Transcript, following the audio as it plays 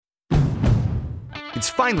It's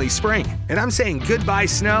finally spring, and I'm saying goodbye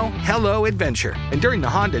snow, hello adventure. And during the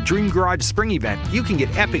Honda Dream Garage Spring Event, you can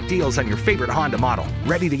get epic deals on your favorite Honda model.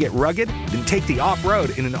 Ready to get rugged? Then take the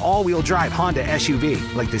off-road in an all-wheel drive Honda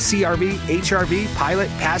SUV, like the CR-V, HR-V, Pilot,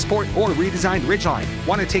 Passport, or redesigned Ridgeline.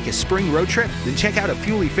 Want to take a spring road trip? Then check out a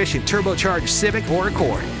fuel-efficient turbocharged Civic or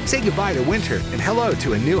Accord. Say goodbye to winter and hello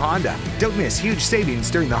to a new Honda. Don't miss huge savings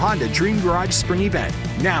during the Honda Dream Garage Spring Event.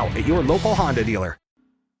 Now at your local Honda dealer.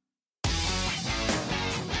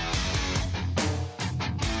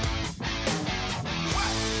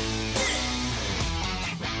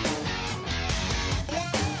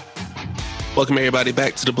 Welcome, everybody,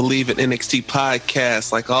 back to the Believe in NXT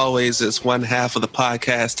podcast. Like always, it's one half of the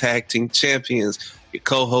podcast Tag Team Champions, your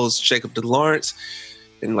co-host, Jacob DeLawrence.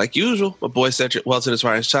 And like usual, my boy Cedric Welton is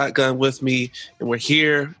riding shotgun with me. And we're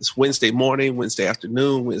here. It's Wednesday morning, Wednesday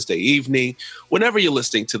afternoon, Wednesday evening, whenever you're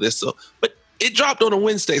listening to this. But it dropped on a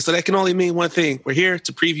Wednesday, so that can only mean one thing. We're here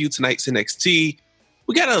to preview tonight's NXT.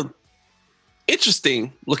 We got a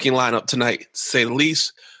interesting looking lineup tonight, to say the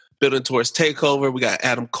least. Building towards TakeOver. We got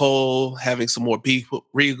Adam Cole having some more beef with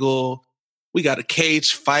Regal. We got a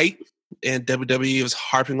cage fight, and WWE is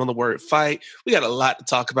harping on the word fight. We got a lot to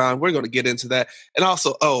talk about, and we're going to get into that. And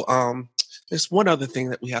also, there's one other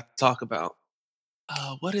thing that we have to talk about.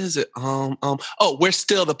 What is it? We're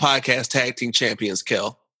still the podcast Tag Team Champions,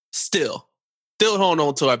 Kel. Still holding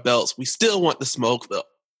on to our belts. We still want the smoke, though.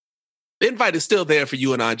 The invite is still there for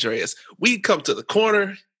you and Andreas. We come to the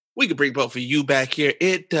corner. We could bring both of you back here.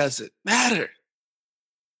 It doesn't matter.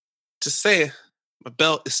 Just saying, my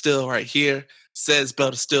belt is still right here. Ced's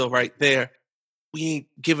belt is still right there. We ain't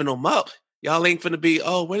giving them up. Y'all ain't finna be,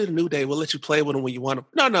 where's the New Day? We'll let you play with them when you want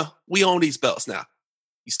them. No. We own these belts now.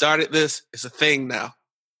 You started this. It's a thing now.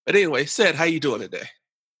 But anyway, Ced, how you doing today?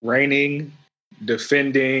 Reigning,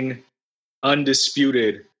 defending,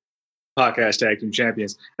 undisputed podcast Tag Team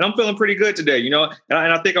Champions. And I'm feeling pretty good today, and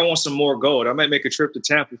I think I want some more gold. I might make a trip to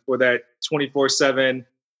Tampa for that 24/7,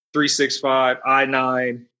 365,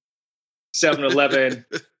 I-9, 7-Eleven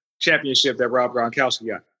championship that Rob Gronkowski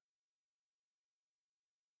got.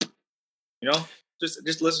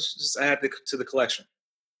 Let's add to the collection.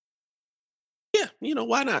 Yeah,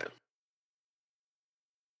 why not?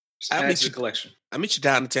 Just add to the collection. I'll meet you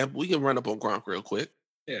down in Tampa. We can run up on Gronk real quick.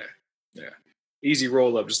 Yeah. Easy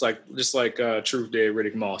roll up, just like Truth did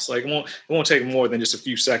Riddick Moss. Like it won't take more than just a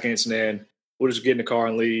few seconds, and then we'll just get in the car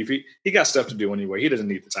and leave. He got stuff to do anyway. He doesn't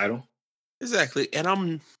need the title. Exactly, and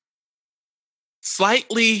I'm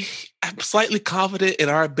slightly confident in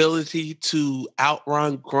our ability to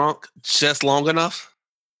outrun Gronk just long enough.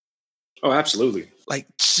 Oh, absolutely. Like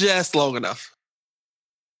just long enough.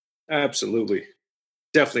 Absolutely,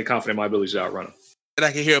 definitely confident in my ability to outrun him. And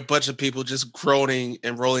I can hear a bunch of people just groaning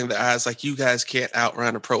and rolling their eyes like, you guys can't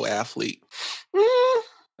outrun a pro athlete. You'd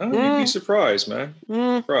be surprised, man.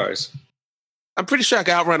 Surprised. I'm pretty sure I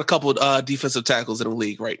can outrun a couple of defensive tackles in the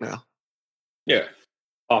league right now. Yeah.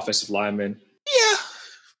 Offensive linemen. Yeah.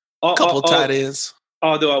 A couple of tight ends.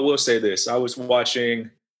 Although I will say this. I was watching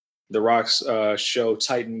The Rock's show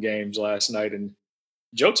Titan Games last night, and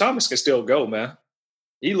Joe Thomas can still go, man.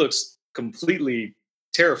 He looks completely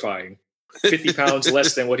terrifying. 50 pounds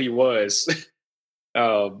less than what he was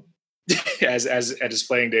as at his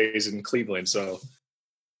playing days in Cleveland. So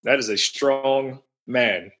that is a strong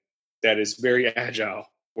man that is very agile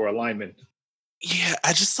for a lineman. Yeah,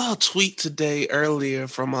 I just saw a tweet today earlier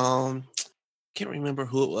from can't remember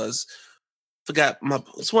who it was.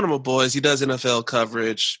 It's one of my boys. He does NFL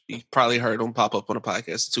coverage. You probably heard him pop up on a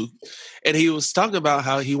podcast too. And he was talking about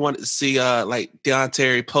how he wanted to see like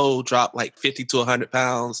Deontay Poe drop like 50 to 100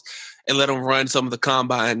 pounds and let him run some of the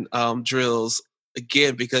combine drills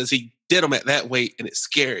again, because he did them at that weight and it's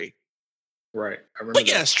scary. Right. I remember. But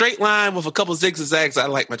yeah, straight line with a couple zigs and zags. I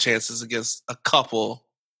like my chances against a couple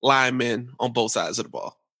linemen on both sides of the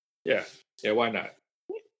ball. Yeah. Yeah. Why not?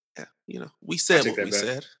 Yeah. We said what we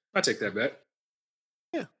said. I take that bet.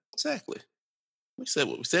 Yeah, exactly. We said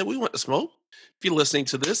what we said. We want to smoke. If you're listening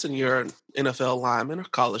to this and you're an NFL lineman or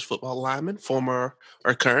college football lineman, former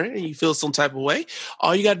or current, and you feel some type of way,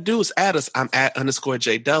 all you got to do is add us. I'm at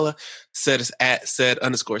 _J Della. Ced is at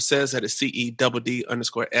Ced_says. That is CEDD_SAYS.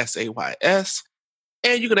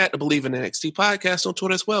 And you can add the Believe in NXT podcast on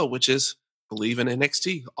Twitter as well, which is Believe in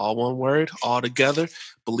NXT. All one word, all together.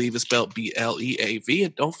 Believe is spelled BLEAV.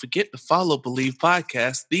 And don't forget to follow Believe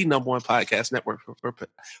Podcast, the #1 podcast network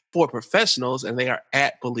for professionals, and they are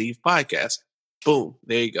at Believe Podcast. Boom.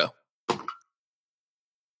 There you go.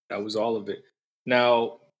 That was all of it.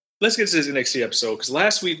 Now, let's get to this NXT episode, because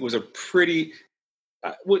last week was a pretty,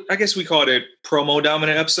 I guess we called it promo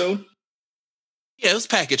dominant episode. Yeah, it was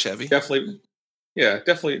package heavy. Definitely Yeah,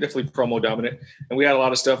 definitely promo dominant. And we had a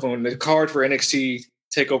lot of stuff on the card for NXT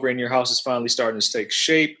Takeover in Your House is finally starting to take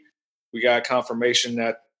shape. We got confirmation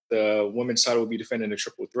that the women's title will be defending a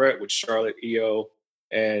triple threat with Charlotte, Io,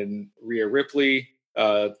 and Rhea Ripley.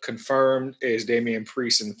 Confirmed is Damian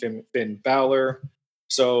Priest and Finn Balor.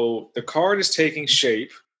 So the card is taking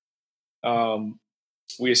shape.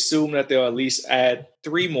 We assume that they'll at least add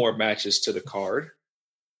 3 more matches to the card.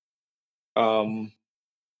 How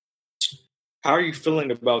are you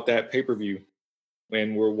feeling about that pay-per-view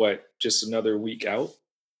when we're, just another week out?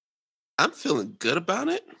 I'm feeling good about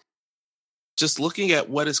it. Just looking at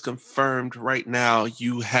what is confirmed right now,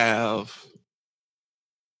 you have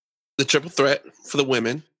the triple threat for the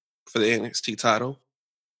women for the NXT title.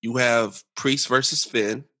 You have Priest versus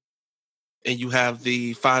Finn. And you have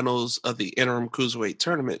the finals of the interim cruiserweight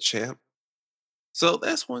tournament champ. So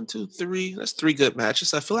that's 1, 2, 3. That's 3 good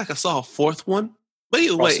matches. I feel like I saw a 4th one. But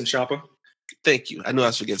either way. Cross and Ciampa. Thank you. I knew I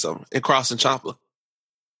was forgetting something. And Cross and Ciampa.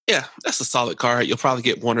 Yeah, that's a solid card. You'll probably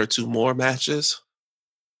get 1 or 2 more matches.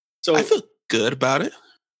 So I feel good about it.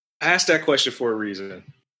 I asked that question for a reason.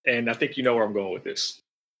 And I think you know where I'm going with this.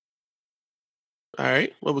 All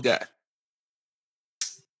right. What we got?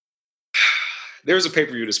 There was a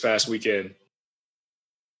pay-per-view this past weekend.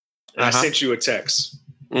 And I sent you a text.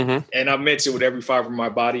 Mm-hmm. And I meant it with every fiber of my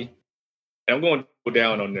body. And I'm going to go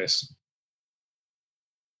down on this.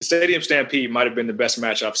 The Stadium Stampede might have been the best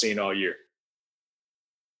match I've seen all year.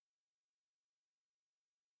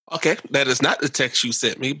 Okay, that is not the text you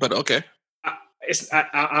sent me, but okay.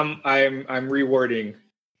 I'm rewording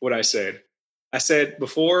what I said. I said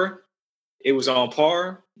before it was on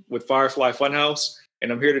par with Firefly Funhouse,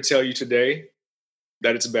 and I'm here to tell you today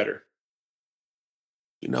that it's better.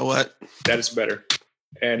 You know what? That it's better.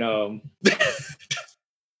 And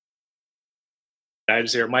I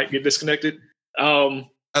just hear Mike get disconnected. I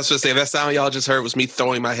was just saying that sound y'all just heard was me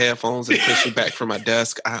throwing my headphones and pushing back from my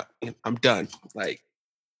desk. I'm done.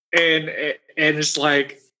 And it's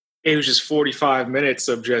like it was just 45 minutes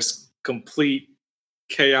of just complete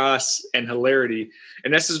chaos and hilarity.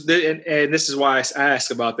 And this is why I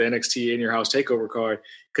asked about the NXT In Your House Takeover card,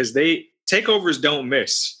 because takeovers don't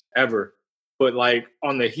miss ever. But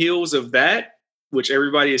on the heels of that, which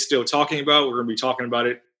everybody is still talking about, we're going to be talking about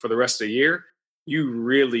it for the rest of the year. You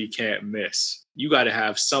really can't miss. You got to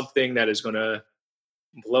have something that is going to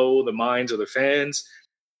blow the minds of the fans.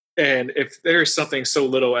 And if there's something so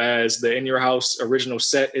little as the In Your House original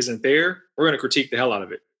set isn't there, we're going to critique the hell out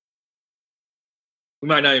of it. We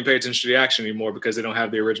might not even pay attention to the action anymore because they don't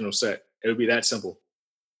have the original set. It would be that simple.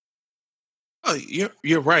 Oh,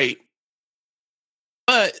 you're right.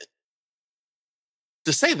 But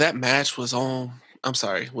to say that match was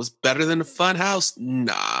better than the Funhouse?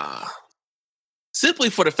 Nah. Simply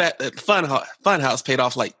for the fact that Funhouse paid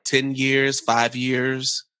off 10 years, 5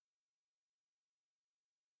 years.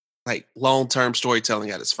 Long-term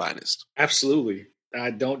storytelling at its finest. Absolutely.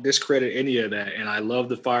 I don't discredit any of that. And I love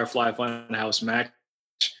the Firefly Funhouse match.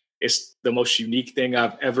 It's the most unique thing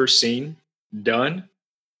I've ever seen done.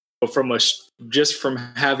 But from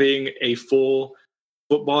having a full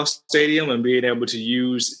football stadium and being able to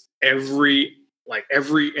use every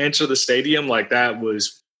inch of the stadium, that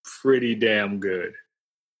was pretty damn good.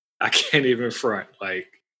 I can't even front. I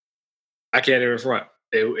can't even front.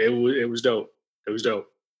 It was dope. It was dope.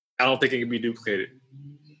 I don't think it can be duplicated.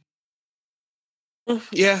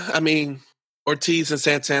 Yeah, I mean, Ortiz and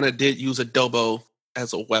Santana did use adobo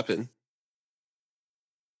as a weapon.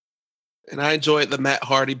 And I enjoyed the Matt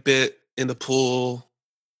Hardy bit in the pool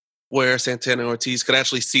where Santana and Ortiz could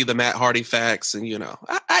actually see the Matt Hardy facts. And, it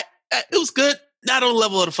was good. Not on the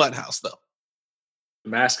level of the Funhouse, though.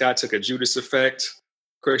 The mascot took a Judas effect.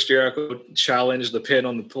 Chris Jericho challenged the pin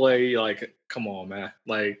on the play. Come on, man.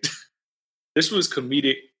 This was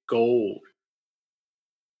comedic gold.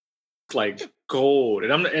 Gold.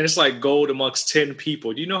 And it's gold amongst 10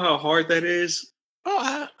 people. Do you know how hard that is?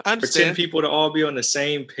 Oh, I understand. For 10 people to all be on the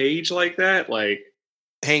same page like that?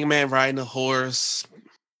 Hangman riding a horse,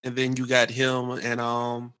 and then you got him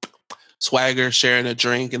and Swagger sharing a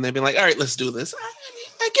drink, and they'd be like, all right, let's do this.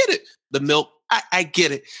 I get it. The milk, I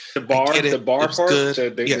get it. The bar part,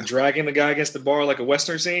 the dragging the guy against the bar like a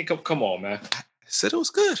Western scene? Come on, man. I said it was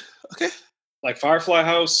good. Okay. Firefly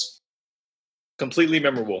House, completely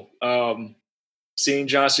memorable. Seeing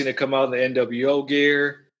John Cena come out in the NWO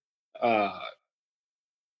gear,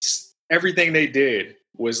 everything they did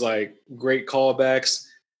was great callbacks,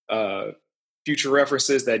 future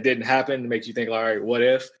references that didn't happen to make you think, all right, what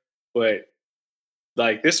if? But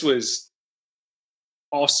this was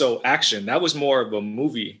also action. That was more of a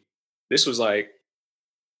movie. This was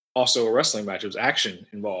also a wrestling match. It was action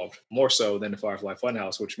involved more so than the Firefly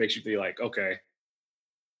Funhouse, which makes you feel like, okay,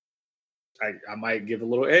 I might give a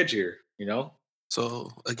little edge here, you know?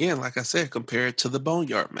 So again, like I said, compare it to the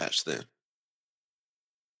Boneyard match then.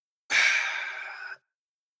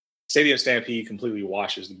 Stadium Stampede completely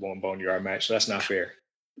washes the Boneyard match. So that's not fair.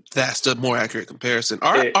 That's the more accurate comparison.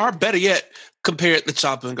 Or better yet, compare it to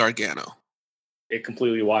Ciampa and Gargano. It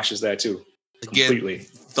completely washes that too. Again, completely.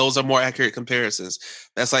 Those are more accurate comparisons.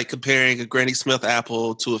 That's like comparing a Granny Smith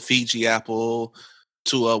apple to a Fiji apple,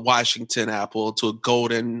 to a Washington apple, to a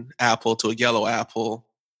golden apple, to a yellow apple,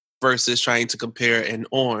 versus trying to compare an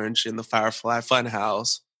orange in the Firefly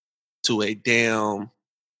Funhouse to a damn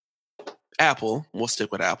apple. We'll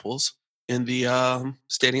stick with apples in the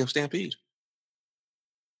Stadium Stampede.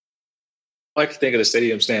 I like to think of the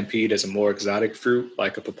Stadium Stampede as a more exotic fruit,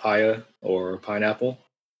 like a papaya or pineapple.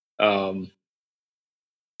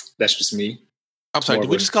 That's just me. I'm sorry, did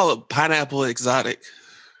we just call it pineapple exotic?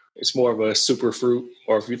 It's more of a super fruit,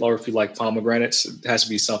 or if you like pomegranates, it has to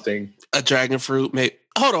be something. A dragon fruit, maybe.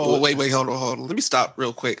 Hold on, wait, hold on. Let me stop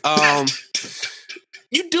real quick.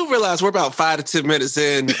 You do realize we're about 5 to 10 minutes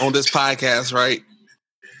in on this podcast, right?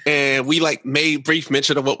 And we made brief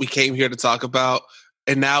mention of what we came here to talk about.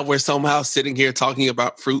 And now we're somehow sitting here talking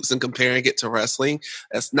about fruits and comparing it to wrestling.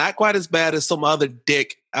 That's not quite as bad as some other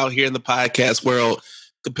dick out here in the podcast world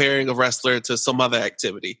comparing a wrestler to some other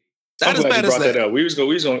activity. I'm glad you brought that up. We was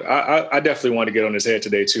going. I definitely want to get on his head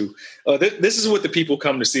today too. This is what the people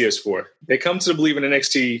come to see us for. They come to Believe in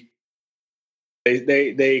NXT.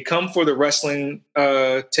 They come for the wrestling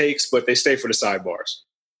takes, but they stay for the sidebars.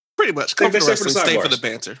 Pretty much, come for the wrestling, stay for the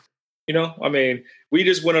banter. You know, I mean, we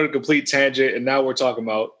just went on a complete tangent, and now we're talking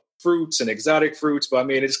about fruits and exotic fruits. But I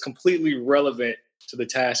mean, it's completely relevant to the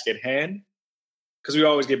task at hand because we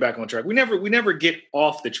always get back on track. We never get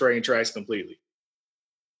off the train tracks completely.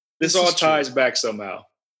 This all ties back somehow.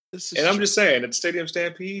 And I'm just saying, at the Stadium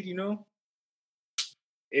Stampede, you know,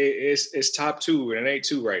 it's top 2, and it ain't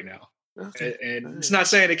 2 right now. Okay. And it's not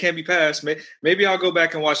saying it can't be passed. Maybe I'll go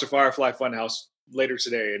back and watch the Firefly Funhouse later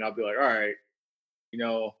today, and I'll be like, all right, you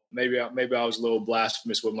know, maybe I was a little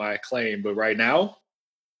blasphemous with my claim, but right now,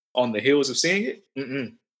 on the heels of seeing it,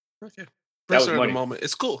 okay, that was money. Moment.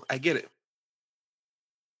 It's cool. I get it.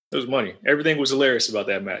 It was money. Everything was hilarious about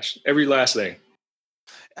that match. Every last thing.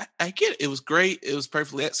 I get it. It was great. It was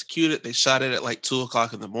perfectly executed. They shot it at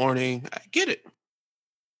 2:00 in the morning. I get it.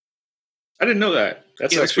 I didn't know that.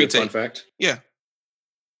 That's actually a fun fact. Yeah.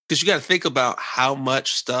 Because you got to think about how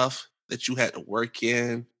much stuff that you had to work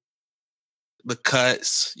in, the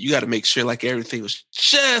cuts. You got to make sure everything was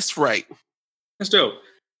just right. That's dope.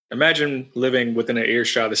 Imagine living within an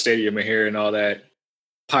earshot of the stadium and hearing all that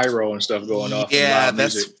pyro and stuff going off. Yeah,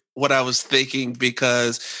 that's what I was thinking,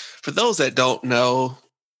 because for those that don't know,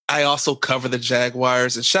 I also cover the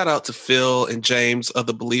Jaguars, and shout out to Phil and James of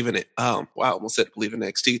the Believe in It. I almost said Believe in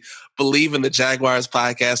NXT. Believe in the Jaguars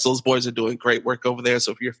podcast. Those boys are doing great work over there.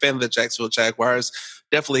 So if you're a fan of the Jacksonville Jaguars,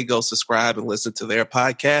 definitely go subscribe and listen to their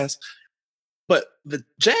podcast. But the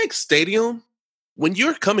Jag Stadium, when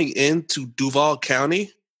you're coming into Duval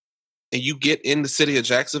County and you get in the city of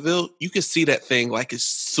Jacksonville, you can see that thing as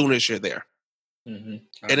soon as you're there. Mm-hmm.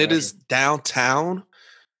 And it is downtown.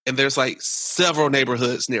 And there's several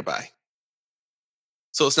neighborhoods nearby.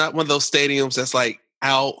 So it's not one of those stadiums that's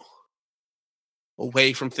out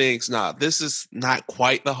away from things. Nah, this is not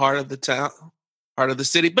quite the heart of the town, heart of the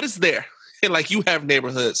city, but it's there. And you have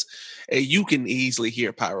neighborhoods and you can easily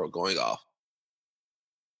hear pyro going off.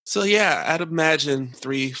 So yeah, I'd imagine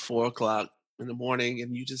 3-4 o'clock in the morning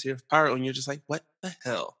and you just hear pyro and you're just like, what the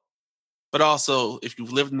hell? But also, if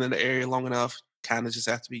you've lived in the area long enough, kind of just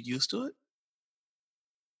have to be used to it.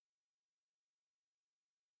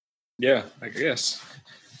 Yeah, I guess.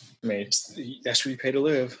 I mean, that's where you pay to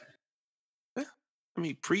live. Yeah. I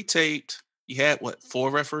mean, pre-taped, you had, 3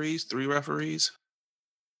 referees?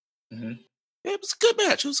 Mm-hmm. Yeah, it was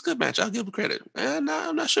a good match. I'll give them credit. And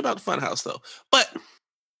I'm not sure about the Funhouse, though. But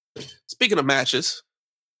speaking of matches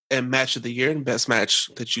and match of the year and best match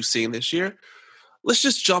that you've seen this year, let's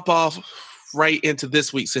just jump off right into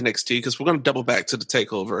this week's NXT, because we're going to double back to the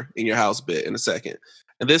takeover in your house bit in a second.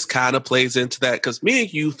 And this kind of plays into that, because me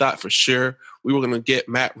and you thought for sure we were going to get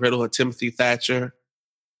Matt Riddle and Timothy Thatcher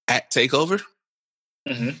at TakeOver.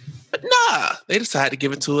 Mm-hmm. But nah, they decided to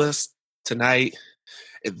give it to us tonight.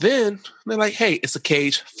 And then they're like, hey, it's a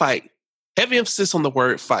cage fight. Heavy emphasis on the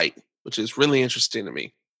word fight, which is really interesting to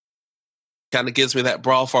me. Kind of gives me that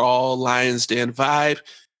Brawl for All, Lions Den vibe.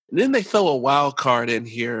 And then they throw a wild card in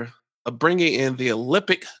here of bringing in the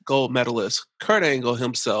Olympic gold medalist, Kurt Angle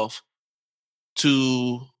himself,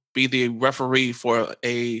 to be the referee for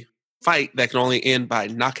a fight that can only end by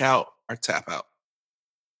knockout or tap out?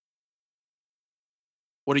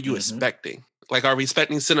 What are you expecting? Like, are we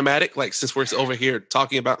expecting cinematic? Like, since we're over here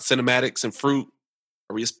talking about cinematics and fruit,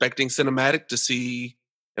 are we expecting cinematic to see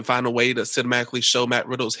and find a way to cinematically show Matt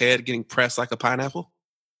Riddle's head getting pressed like a pineapple?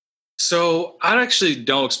 So I actually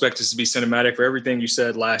don't expect this to be cinematic for everything you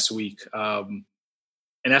said last week. And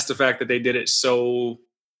that's the fact that they did it so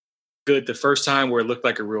good the first time where it looked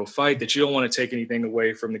like a real fight that you don't want to take anything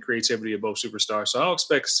away from the creativity of both superstars. So I don't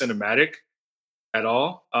expect cinematic at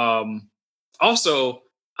all. Also,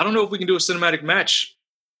 I don't know if we can do a cinematic match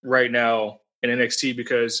right now in NXT,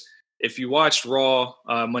 because if you watched Raw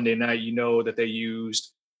Monday night, you know that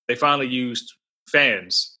they finally used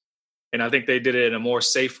fans. And I think they did it in a more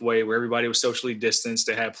safe way where everybody was socially distanced.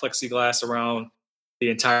 They had plexiglass around the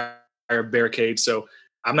entire barricade. So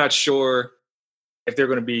I'm not sure if they're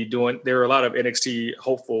going to be there are a lot of NXT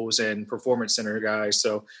hopefuls and performance center guys.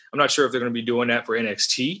 So I'm not sure if they're going to be doing that for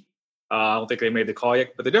NXT. I don't think they made the call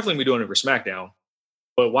yet, but they're definitely be doing it for SmackDown.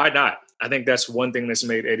 But why not? I think that's one thing that's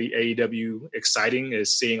made AEW exciting,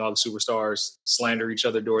 is seeing all the superstars slander each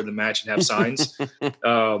other during the match and have signs.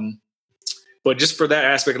 But just for that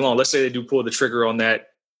aspect alone, let's say they do pull the trigger on that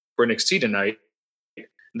for NXT tonight,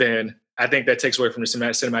 then I think that takes away from the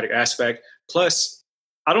cinematic aspect. Plus,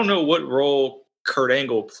 I don't know what role Kurt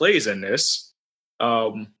Angle plays in this,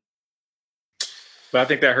 but I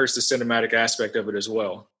think that hurts the cinematic aspect of it as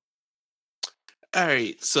well. All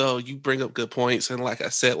right, so you bring up good points. And like I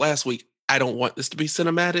said last week, I don't want this to be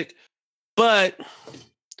cinematic, but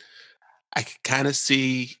I can kind of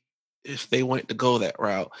see if they wanted to go that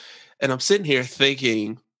route. And I'm sitting here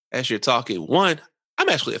thinking, as you're talking, one, I'm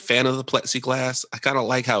actually a fan of the plexiglass. I kind of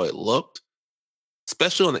like how it looked,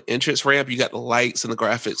 especially on the entrance ramp. You got the lights and the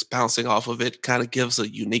graphics bouncing off of it. Kind of gives a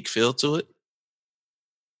unique feel to it.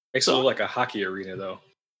 Makes it look like a hockey arena, though.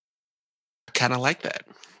 I kind of like that.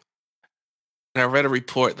 And I read a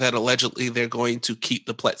report that allegedly they're going to keep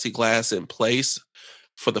the plexiglass in place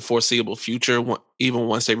for the foreseeable future, even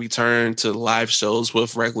once they return to live shows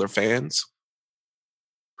with regular fans.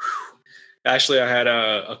 Actually, I had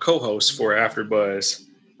a co-host for AfterBuzz,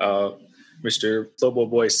 Mr. Flobo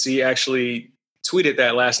Boy C, actually tweeted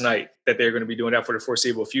that last night that they're going to be doing that for the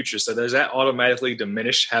foreseeable future. So does that automatically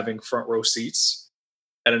diminish having front row seats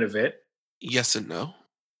at an event? Yes and no.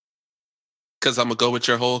 Because I'm going to go with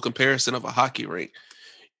your whole comparison of a hockey rink.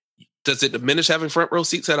 Does it diminish having front row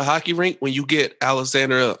seats at a hockey rink when you get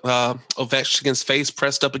Alexander Ovechkin's face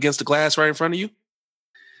pressed up against the glass right in front of you?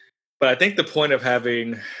 But I think the point of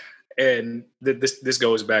having, and this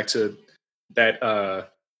goes back to that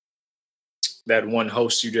that one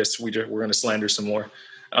host we're going to slander some more.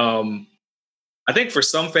 I think for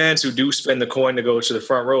some fans who do spend the coin to go to the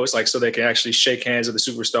front row, it's like so they can actually shake hands with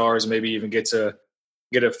the superstars and maybe even get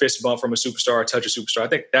a fist bump from a superstar, touch a superstar. I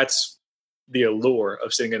think that's the allure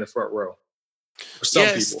of sitting in the front row for some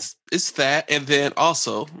people. It's that. And then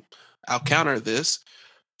also, I'll counter this.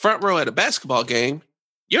 Front row at a basketball game,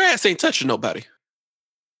 your ass ain't touching nobody.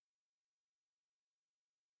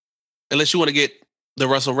 Unless you want to get the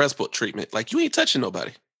Russell Westbrook treatment. Like, you ain't touching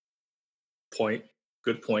nobody. Point.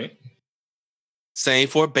 Good point. Same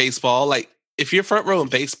for baseball. Like, if you're front row in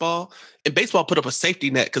baseball put up a safety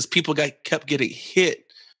net because people kept getting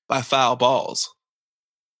hit by foul balls.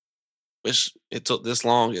 Which it took this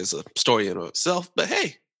long as a story in itself. But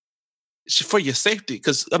hey, it's for your safety.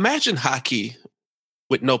 Because imagine hockey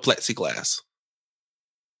with no plexiglass.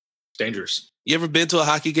 Dangerous. You ever been to a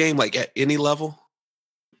hockey game, like at any level?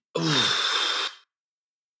 And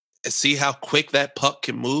see how quick that puck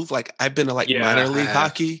can move? Like, I've been to minor league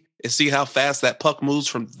hockey and see how fast that puck moves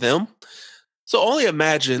from them. So only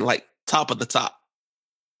imagine, like, top of the top,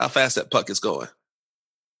 how fast that puck is going.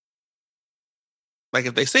 Like,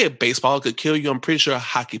 if they say a baseball could kill you, I'm pretty sure a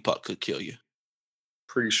hockey puck could kill you.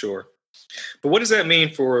 Pretty sure. But what does that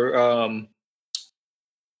mean for,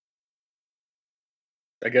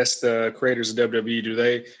 I guess, the creators of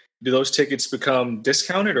WWE? Do those tickets become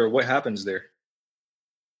discounted, or what happens there?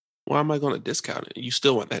 Why am I going to discount it? You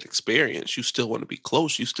still want that experience. You still want to be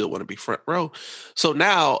close. You still want to be front row. So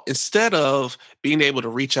now, instead of being able to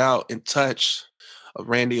reach out and touch a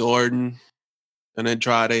Randy Orton, an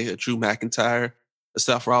Andrade, a Drew McIntyre, a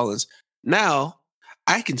Seth Rollins, now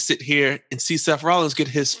I can sit here and see Seth Rollins get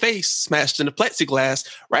his face smashed in the plexiglass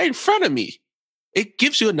right in front of me. It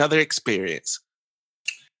gives you another experience.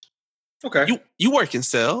 Okay. You work in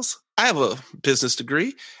sales. I have a business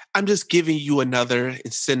degree. I'm just giving you another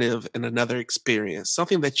incentive and another experience,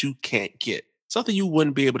 something that you can't get, something you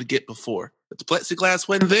wouldn't be able to get before. If the plexiglass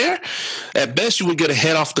wasn't there, at best you would get a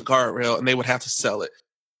head off the guardrail and they would have to sell it.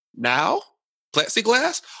 Now,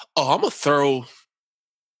 plexiglass? Oh, I'm going to throw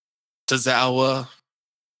Tozawa,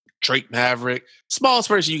 Drake Maverick, smallest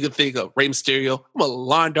person you can think of, Rey Mysterio. I'm going to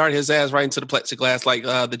lawn dart his ass right into the plexiglass like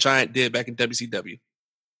the Giant did back in WCW.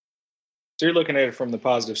 So you're looking at it from the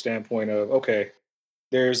positive standpoint of, okay,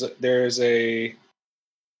 there's a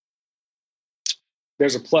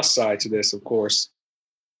plus side to this, of course,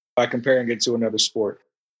 by comparing it to another sport.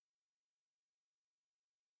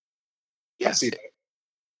 Yeah. I see that.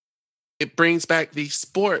 It brings back the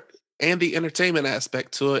sport and the entertainment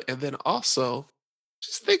aspect to it. And then also,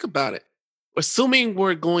 just think about it. Assuming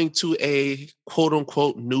we're going to a quote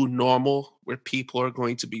unquote new normal where people are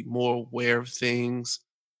going to be more aware of things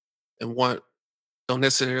and don't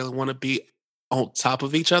necessarily want to be on top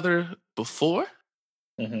of each other before.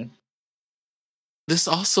 Mm-hmm. This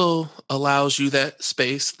also allows you that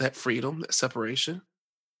space, that freedom, that separation.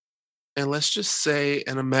 And let's just say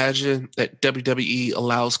and imagine that WWE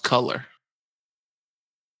allows color.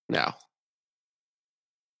 Now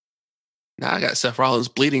I got Seth Rollins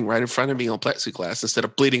bleeding right in front of me on plexiglass instead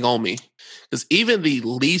of bleeding on me. Because even the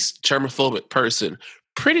least germophobic person,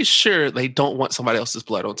 pretty sure they don't want somebody else's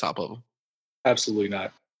blood on top of them. Absolutely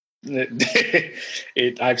not.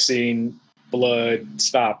 I've seen blood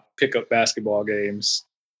stop pickup basketball games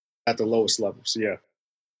at the lowest levels. Yeah.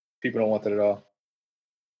 People don't want that at all.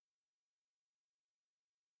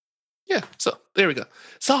 Yeah, so there we go.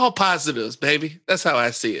 It's all positives, baby. That's how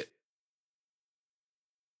I see it.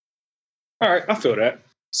 All right, I feel that.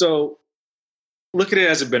 So look at it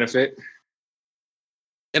as a benefit.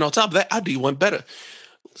 And on top of that, I'll do one better.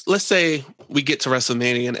 Let's say we get to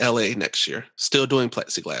WrestleMania in LA next year, still doing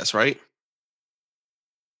plexiglass, right?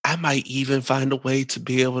 I might even find a way to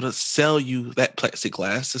be able to sell you that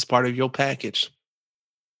plexiglass as part of your package.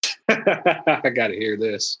 I got to hear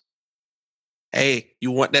this. Hey,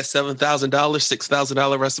 you want that $7,000, $6,000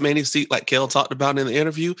 WrestleMania seat like Kel talked about in the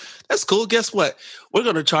interview? That's cool. Guess what? We're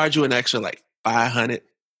going to charge you an extra like $500.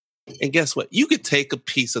 And guess what? You could take a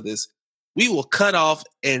piece of this. We will cut off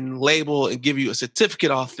and label and give you a certificate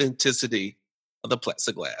of authenticity of the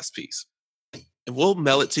plexiglass piece. And we'll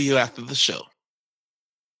mail it to you after the show.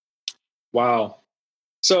 Wow.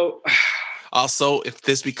 So also, if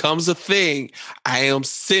this becomes a thing, I am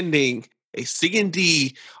sending a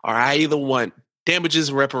C&D or I either want damages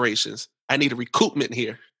and reparations. I need a recoupment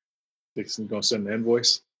here. You're going to send an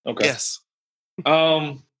invoice? Okay. Yes.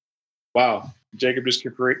 Wow. Jacob just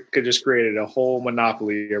created a whole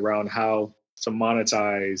monopoly around how to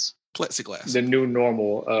monetize plexiglass, the new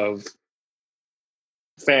normal of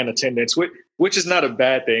fan attendance, which is not a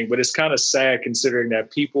bad thing, but it's kind of sad considering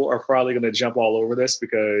that people are probably going to jump all over this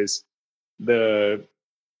because the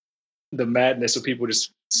madness of people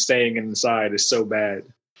just staying inside is so bad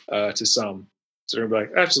to some. So they're going to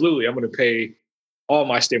be like, absolutely, I'm going to pay all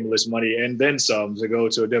my stimulus money and then some to go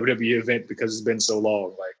to a WWE event because it's been so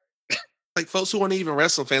long. Like folks who aren't even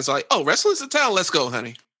wrestling fans are like, oh, wrestling's in town. Let's go,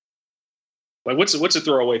 honey. Like what's a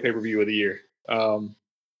throwaway pay-per-view of the year?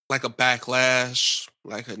 Like a Backlash,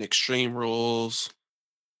 like an Extreme Rules.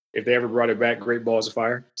 If they ever brought it back, Great Balls of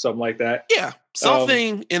Fire, something like that. Yeah,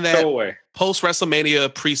 something in that throwaway.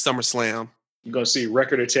 Post-WrestleMania, pre-SummerSlam. You're going to see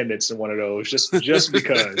record attendance in one of those just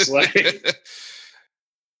because. like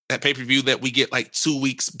that pay-per-view that we get like 2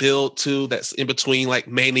 weeks build to that's in between like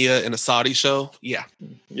Mania and a Saudi show. Yeah.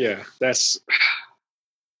 Yeah, that's...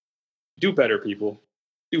 Do better, people.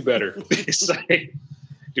 Do better. It's like,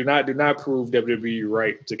 do not prove WWE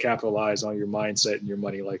right to capitalize on your mindset and your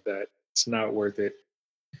money like that. It's not worth it.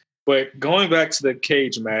 But going back to the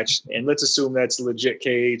cage match, and let's assume that's legit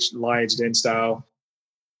cage, Lions Den style,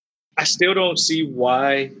 I still don't see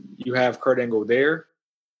why you have Kurt Angle there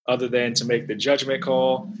other than to make the judgment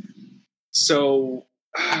call. So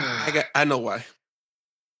I know why.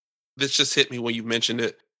 This just hit me when you mentioned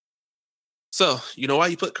it. So, you know why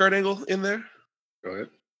you put Kurt Angle in there? Go ahead.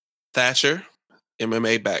 Thatcher,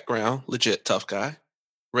 MMA background, legit tough guy.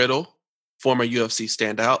 Riddle, former UFC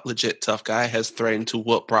standout, legit tough guy, has threatened to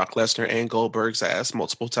whoop Brock Lesnar and Goldberg's ass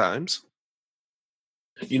multiple times.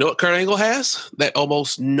 You know what Kurt Angle has that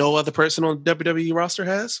almost no other person on the WWE roster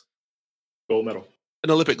has? Gold medal.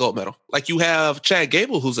 An Olympic gold medal. Like you have Chad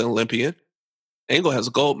Gable, who's an Olympian. Angle has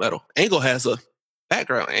a gold medal. Angle has a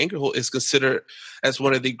background. Angle is considered as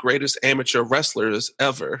one of the greatest amateur wrestlers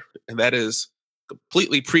ever. And that is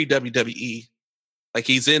completely pre-WWE. Like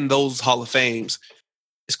he's in those Hall of Fames.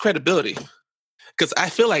 It's credibility. Because I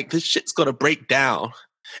feel like this shit's going to break down.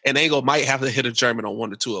 And Angle might have to hit a German on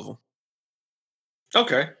one or two of them.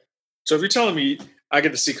 Okay. So if you're telling me I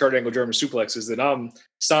get to see Kurt Angle German suplexes, then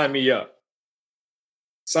sign me up.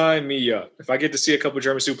 Sign me up. If I get to see a couple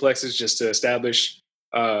German suplexes just to establish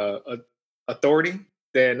authority,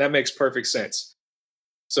 then that makes perfect sense.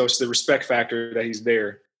 So it's the respect factor that he's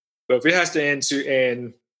there. But if it has to end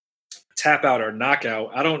in tap out or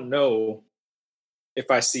knockout, I don't know if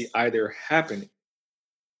I see either happening.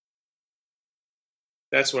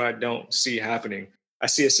 That's what I don't see happening. I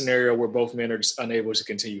see a scenario where both men are just unable to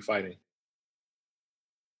continue fighting.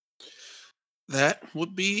 That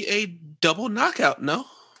would be a double knockout, no?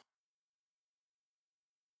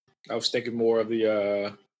 I was thinking more of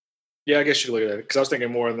the yeah, I guess you could look at that because I was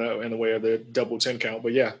thinking more in the way of the double 10 count,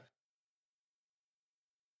 but yeah.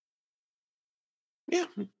 Yeah.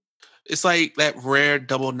 It's like that rare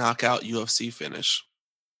double knockout UFC finish.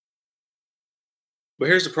 But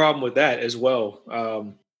here's the problem with that as well.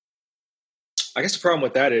 I guess the problem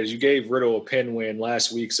with that is you gave Riddle a pin win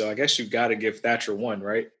last week, so I guess you got to give Thatcher one,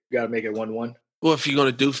 right? You got to make it 1-1. Well, if you're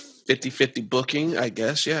going to do 50-50 booking, I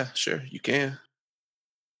guess, yeah, sure, you can.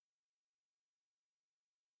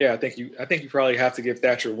 Yeah, I think you probably have to give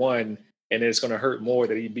Thatcher one, and it's going to hurt more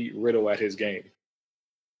that he beat Riddle at his game.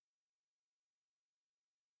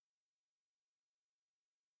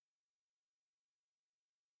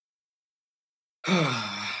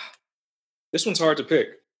 This one's hard to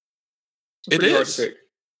pick. It is. Hard to pick.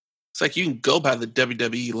 It's like you can go by the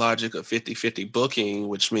WWE logic of 50-50 booking,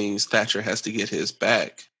 which means Thatcher has to get his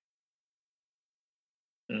back.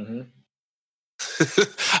 Mm-hmm.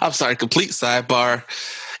 I'm sorry, complete sidebar.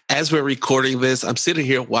 As we're recording this, I'm sitting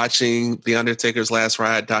here watching The Undertaker's Last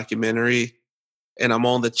Ride documentary, and I'm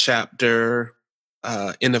on the chapter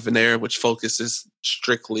End of an Era, which focuses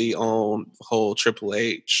strictly on the whole Triple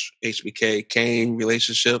H, HBK, Kane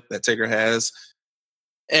relationship that Taker has.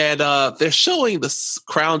 And they're showing the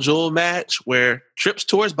Crown Jewel match where Trips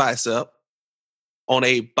tore his bicep on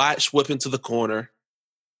a botch whip into the corner.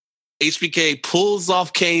 HBK pulls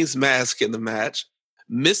off Kane's mask in the match,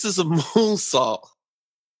 misses a moonsault.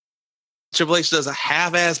 Triple H does a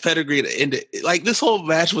half-ass pedigree to end it. Like, this whole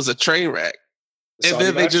match was a train wreck. And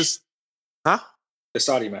then they just... Huh? The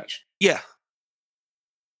Saudi match. Yeah.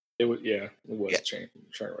 It was a train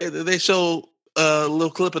wreck. They show a little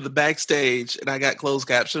clip of the backstage, and I got closed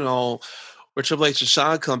caption on where Triple H and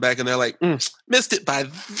Shawn come back, and they're like, missed it by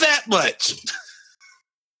that much.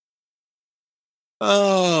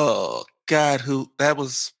 Oh, God, that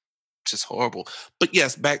was just horrible. But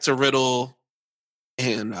yes, back to Riddle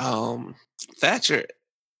and Thatcher.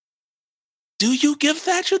 Do you give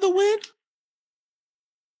Thatcher the win?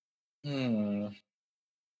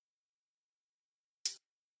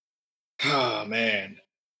 Oh, man.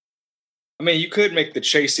 I mean, you could make the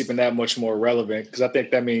chase even that much more relevant because I think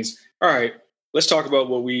that means, all right, let's talk about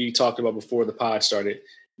what we talked about before the pod started.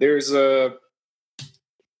 There's a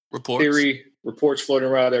reports floating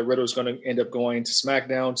around that Riddle's going to end up going to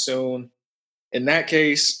SmackDown soon. In that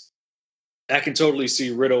case, I can totally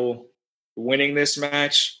see Riddle winning this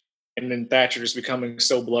match and then Thatcher just becoming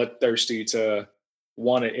so bloodthirsty to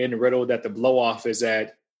want to end Riddle that the blow-off is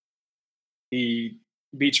that he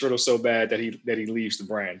beats Riddle so bad that he leaves the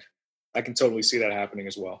brand. I can totally see that happening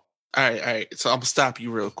as well. All right. So I'm going to stop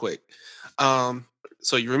you real quick.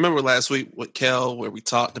 So you remember last week with Kel where we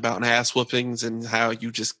talked about ass whoopings and how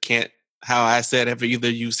you just can't, how I said if either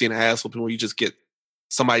you've seen an ass whooping where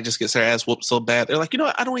somebody just gets their ass whooped so bad. They're like, you know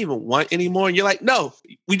what? I don't even want anymore. And you're like, no,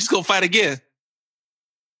 we just go fight again.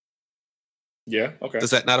 Yeah. Okay.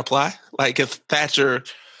 Does that not apply? Like if Thatcher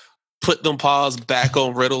put them paws back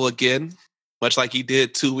on Riddle again, much like he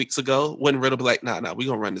did 2 weeks ago, wouldn't Riddle be like, nah, we're going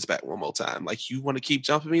to run this back one more time. Like, you want to keep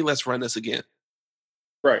jumping me? Let's run this again.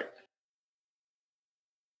 Right.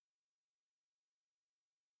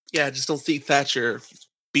 Yeah, I just don't see Thatcher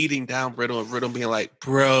beating down Riddle and Riddle being like,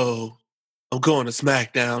 bro, I'm going to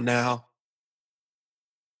SmackDown now.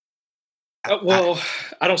 I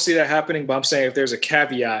don't see that happening, but I'm saying if there's a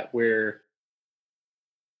caveat where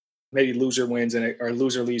maybe loser wins or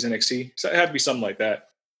loser leaves NXT, so it had to be something like that.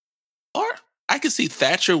 Or I could see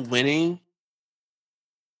Thatcher winning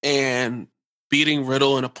and beating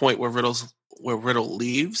Riddle in a point where Riddle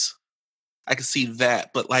leaves. I could see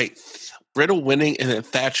that, but like Riddle winning and then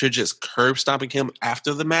Thatcher just curb stomping him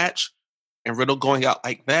after the match and Riddle going out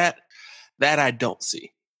like that I don't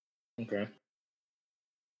see. Okay.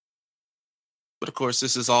 But of course,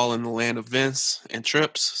 this is all in the land of Vince and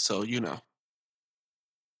Trips, so you know.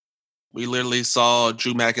 We literally saw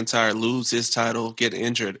Drew McIntyre lose his title, get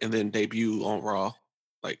injured, and then debut on Raw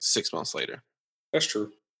like 6 months later. That's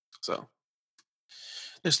true. So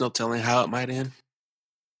there's no telling how it might end.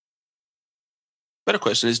 Better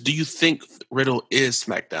question is, do you think Riddle is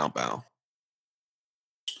SmackDown bound?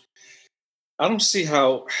 I don't see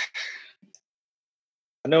how.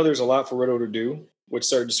 I know there's a lot for Riddle to do with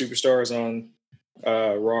certain superstars on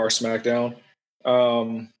Raw or SmackDown.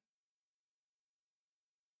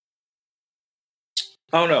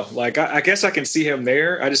 I don't know. Like, I guess I can see him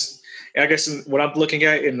there. I guess what I'm looking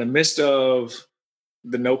at in the midst of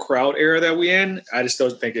the no crowd era that we in, I just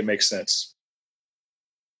don't think it makes sense.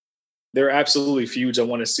 There are absolutely feuds I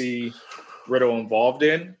want to see Riddle involved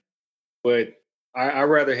in, but I'd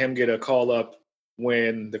rather him get a call up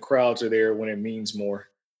when the crowds are there, when it means more.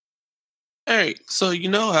 All right. So you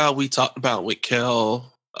know how we talked about with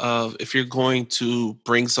Kel, if you're going to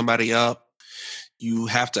bring somebody up, you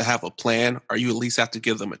have to have a plan, or you at least have to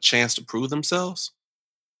give them a chance to prove themselves.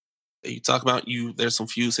 You talk about there's some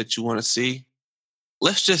feuds that you want to see.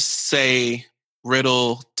 Let's just say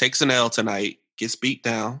Riddle takes an L tonight, gets beat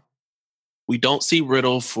down. We don't see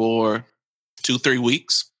Riddle for 2-3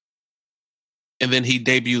 weeks. And then he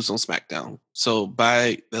debuts on SmackDown. So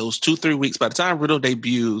by those 2-3 weeks, by the time Riddle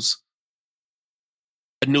debuts,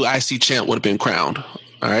 a new IC champ would have been crowned.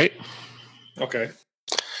 All right? Okay.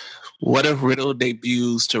 What if Riddle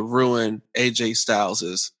debuts to ruin AJ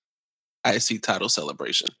Styles' IC title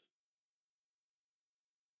celebration?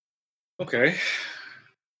 Okay.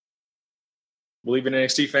 Believe in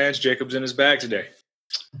NXT fans, Jacob's in his bag today.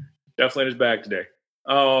 Definitely in his bag today.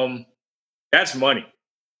 That's money.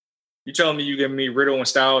 You telling me you giving me Riddle and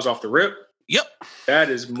Styles off the rip? Yep. That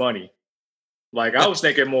is money. Like, I was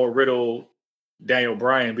thinking more Riddle, Daniel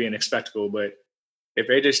Bryan being a spectacle, but if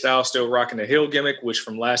AJ Styles still rocking the heel gimmick, which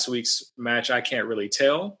from last week's match I can't really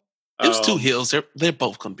tell. It was two heels. They're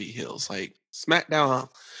both going to be heels. Like, SmackDown,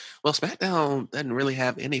 well, SmackDown doesn't really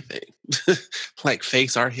have anything like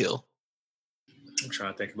face or heel. I'm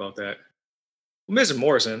trying to think about that. Miz and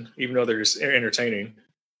Morrison, even though they're just entertaining.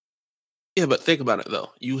 Yeah, but think about it,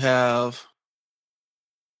 though. You have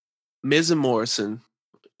Miz and Morrison.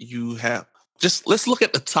 You have let's look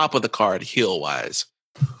at the top of the card, heel-wise.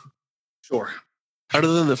 Sure.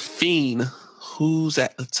 Other than The Fiend, who's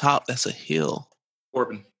at the top that's a heel?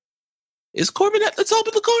 Corbin. Is Corbin at the top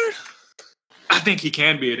of the card? I think he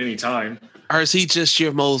can be at any time. Or is he just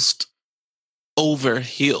your most over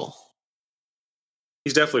heel?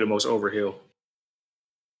 He's definitely the most over heel.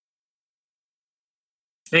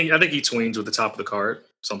 I think he tweens with the top of the card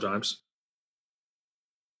sometimes.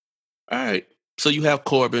 All right. So you have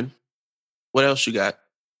Corbin. What else you got?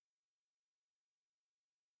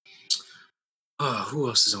 Oh, who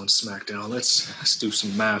else is on SmackDown? Let's do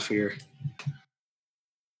some math here.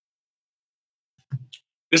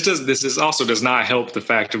 This also does not help the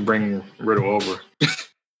fact of bringing Riddle over.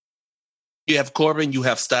 You have Corbin. You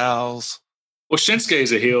have Styles. Well, Shinsuke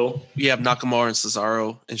is a heel. You have Nakamura and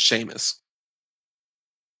Cesaro and Sheamus.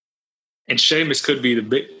 And Sheamus could be the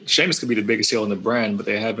biggest heel in the brand, but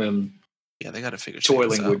they have him. Yeah, they got to figure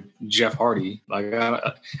toiling with Jeff Hardy. Like,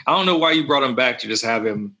 I don't know why you brought him back to just have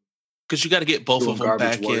him. Because you got to get both of them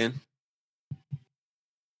back in.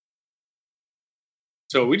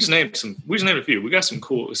 So we just named a few. We got some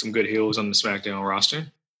good heels on the SmackDown roster.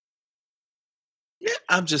 Yeah,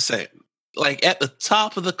 I'm just saying. Like, at the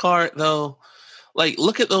top of the card, though, like,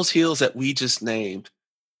 look at those heels that we just named.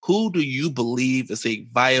 Who do you believe is a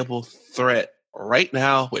viable threat right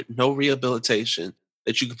now with no rehabilitation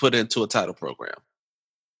that you could put into a title program?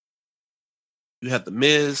 You have The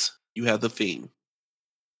Miz, you have The Fiend.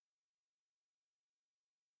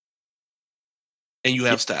 And you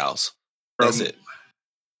have Styles. That's it.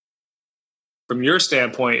 From your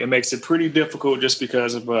standpoint, it makes it pretty difficult just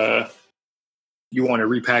because of you want to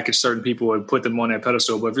repackage certain people and put them on that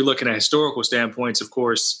pedestal. But if you're looking at historical standpoints, of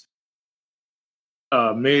course,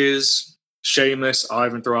 Miz, Sheamus, I'll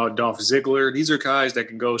even throw out Dolph Ziggler. These are guys that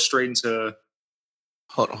can go straight into a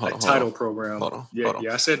title program. Hold on.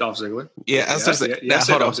 I said Dolph Ziggler. I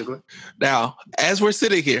said Dolph Ziggler. Now, as we're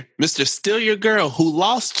sitting here, Mr. Still Your Girl, who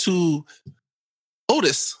lost to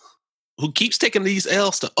Otis, who keeps taking these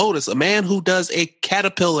L's to Otis, a man who does a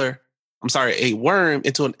worm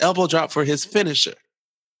into an elbow drop for his finisher.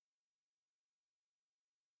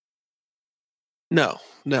 No.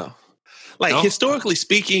 Like, historically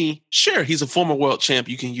speaking, sure, he's a former world champ.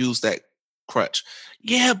 You can use that crutch.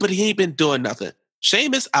 Yeah, but he ain't been doing nothing.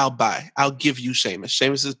 Sheamus, I'll buy. I'll give you Sheamus.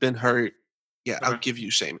 Sheamus has been hurt. Yeah, okay. I'll give you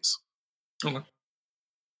Sheamus. Okay.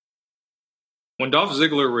 When Dolph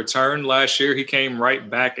Ziggler returned last year, he came right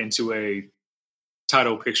back into a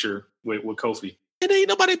title picture with Kofi. And ain't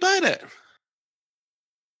nobody buy that.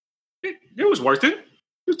 It was worth it. It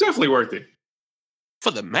was definitely worth it. For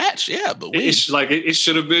the match, yeah, but it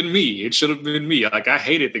should have been me. It should have been me. Like, I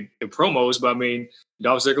hated the promos, but I mean,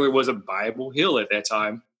 Dolph Ziggler was a viable heel at that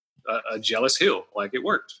time, a jealous heel. Like, it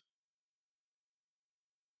worked.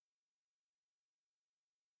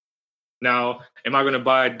 Now, am I going to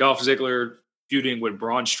buy Dolph Ziggler feuding with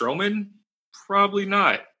Braun Strowman? Probably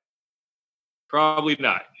not. Probably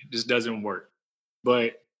not. It just doesn't work.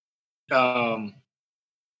 But could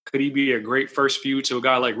he be a great first feud to a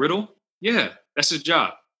guy like Riddle? Yeah, that's his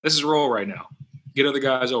job. That's his role right now. Get other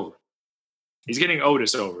guys over. He's getting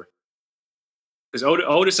Otis over. Because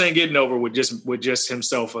Otis ain't getting over with just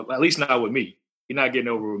himself, at least not with me. He's not getting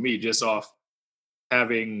over with me just off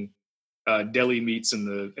having deli meats in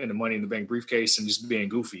the Money in the Bank briefcase and just being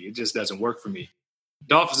goofy. It just doesn't work for me.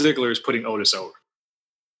 Dolph Ziggler is putting Otis over.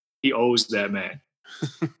 He owes that man.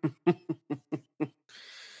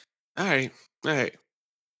 All right.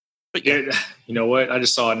 But yeah, you know what? I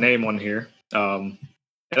just saw a name on here. And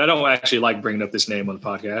I don't actually like bringing up this name on the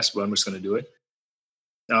podcast, but I'm just going to do it.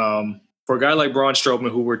 For a guy like Braun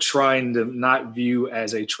Strowman, who we're trying to not view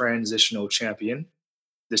as a transitional champion,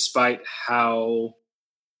 despite how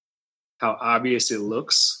obvious it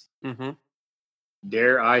looks,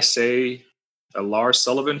 dare I say a Lars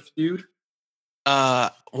Sullivan feud?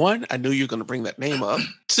 One, I knew you were going to bring that name up.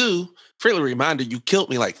 Two, friendly reminder, you killed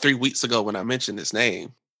me like 3 weeks ago when I mentioned his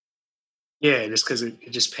name. Yeah, just because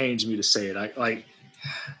it just pains me to say it.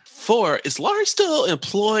 Four, is Lars still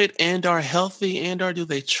employed and are healthy and or do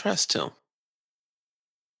they trust him?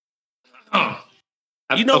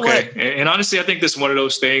 You know what? And honestly, I think this is one of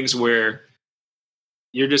those things where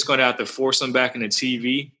you're just going to have to force him back in the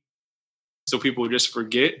TV so people just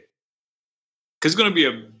forget. Because it's going to be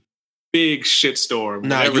a big shitstorm.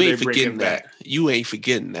 Nah, you ain't forgetting that. You ain't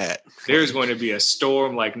forgetting that. There's going to be a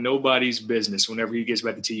storm like nobody's business whenever he gets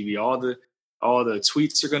back to TV. All the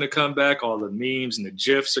tweets are going to come back. All the memes and the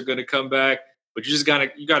GIFs are going to come back. But you got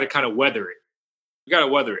to kind of weather it. You got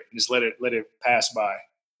to weather it and just let it pass by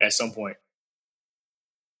at some point.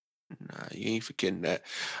 Nah, you ain't forgetting that.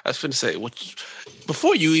 I was finna say,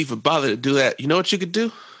 before you even bother to do that, you know what you could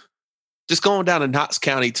do? Just go on down to Knox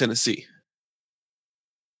County, Tennessee.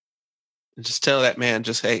 And just tell that man,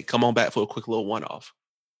 hey, come on back for a quick little one-off.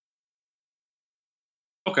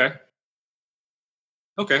 Okay,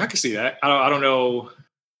 I can see that. I don't know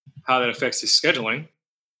how that affects his scheduling.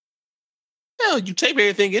 Hell, you tape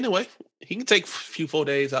everything anyway. He can take a few 4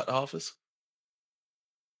 days out the office.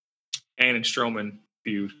 And in Strowman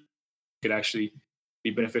feud could actually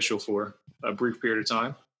be beneficial for a brief period of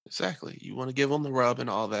time. Exactly. You want to give him the rub and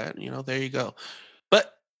all that. There you go.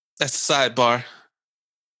 But that's the sidebar.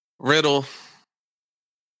 Riddle.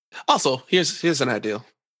 Also, here's an idea.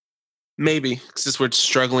 Maybe since we're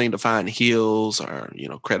struggling to find heels or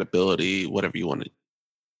credibility, whatever you want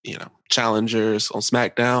to, challengers on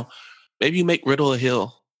SmackDown, maybe you make Riddle a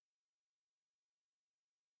heel.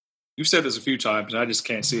 You've said this a few times, and I just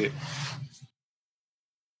can't see it.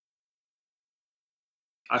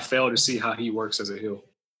 I fail to see how he works as a heel.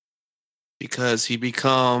 Because he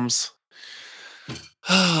becomes...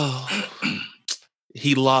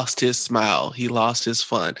 he lost his smile. He lost his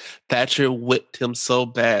fun. Thatcher whipped him so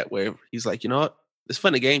bad where he's like, you know what? This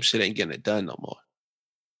fun and game shit ain't getting it done no more.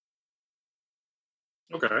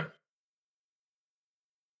 Okay.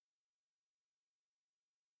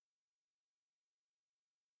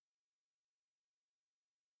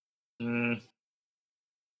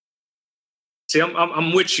 See,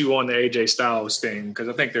 I'm with you on the AJ Styles thing because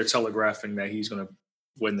I think they're telegraphing that he's going to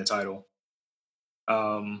win the title.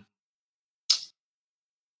 I'm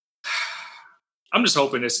just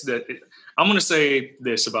hoping I'm going to say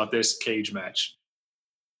this about this cage match.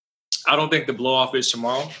 I don't think the blow off is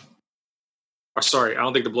tomorrow. I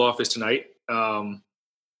don't think the blow off is tonight.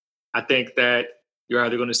 I think that you're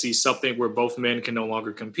either going to see something where both men can no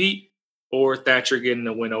longer compete, or Thatcher getting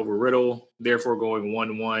a win over Riddle, therefore going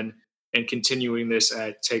 1-1 and continuing this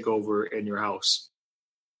at TakeOver in your house.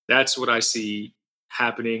 That's what I see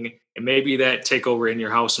happening. And maybe that TakeOver in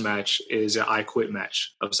your house match is an I Quit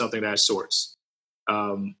match of something of that sorts.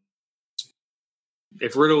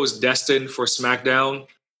 If Riddle is destined for SmackDown,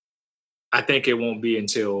 I think it won't be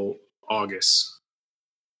until August.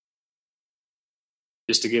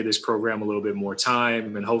 Just to give this program a little bit more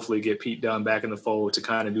time and hopefully get Pete Dunne back in the fold to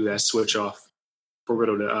kind of do that switch off for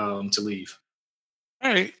Riddle to leave.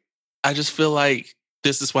 All right. I just feel like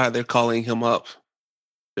this is why they're calling him up.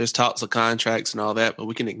 There's talks of contracts and all that, but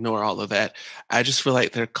we can ignore all of that. I just feel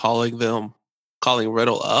like they're calling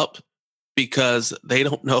Riddle up because they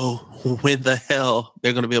don't know when the hell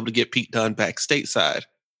they're going to be able to get Pete Dunne back stateside.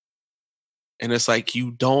 And it's like, you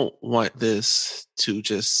don't want this to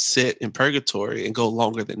just sit in purgatory and go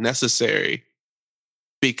longer than necessary,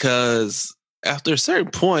 because after a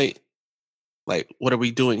certain point, like, what are we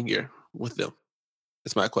doing here with them?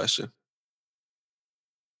 That's my question.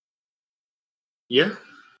 Yeah,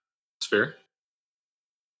 it's fair.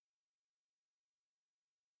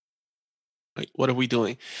 Like, what are we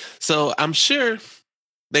doing? So I'm sure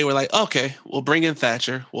they were like, okay, we'll bring in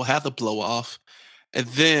Thatcher. We'll have the blow off. And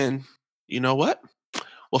then, you know what?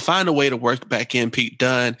 We'll find a way to work back in Pete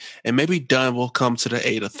Dunne, and maybe Dunne will come to the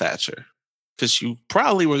aid of Thatcher. Because you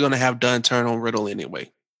probably were going to have Dunne turn on Riddle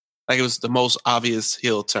anyway. Like, it was the most obvious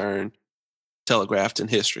heel turn telegraphed in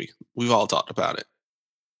history. We've all talked about it.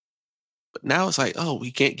 But now it's like, oh,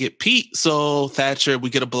 we can't get Pete, so Thatcher, we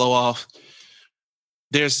get a blow off.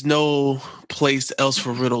 There's no place else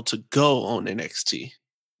for Riddle to go on NXT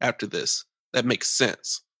after this. That makes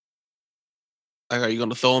sense. Like, are you going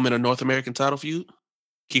to throw him in a North American title feud?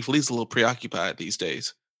 Keith Lee's a little preoccupied these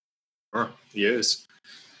days. He is.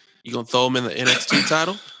 You going to throw him in the NXT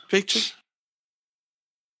title picture?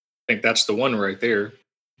 I think that's the one right there.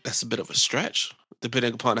 That's a bit of a stretch,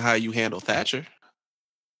 depending upon how you handle Thatcher.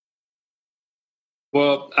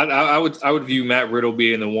 Well, I would view Matt Riddle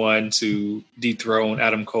being the one to dethrone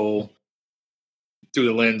Adam Cole through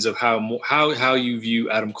the lens of how you view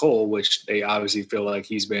Adam Cole, which they obviously feel like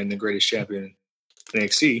he's been the greatest champion in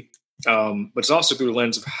NXT. But it's also through the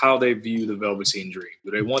lens of how they view the Velveteen Dream.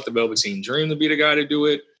 Do they want the Velveteen Dream to be the guy to do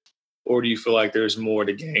it, or do you feel like there's more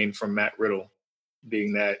to gain from Matt Riddle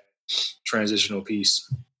being that transitional piece?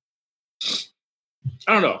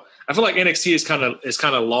 I don't know. I feel like NXT is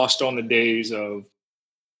kind of lost on the days of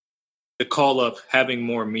the call-up having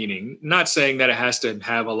more meaning. Not saying that it has to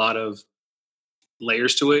have a lot of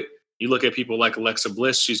layers to it. You look at people like Alexa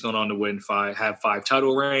Bliss, she's gone on to have 5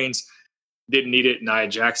 title reigns. Didn't need it. Nia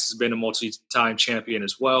Jax has been a multi-time champion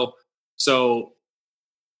as well. So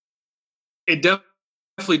it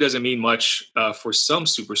definitely doesn't mean much for some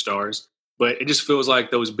superstars, but it just feels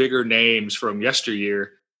like those bigger names from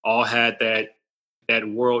yesteryear all had that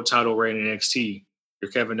world title reign in NXT.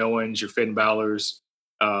 Your Kevin Owens, your Finn Balor's,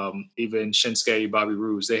 even Shinsuke, Bobby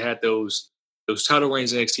Roode. They had those title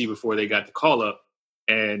reigns in NXT before they got the call up.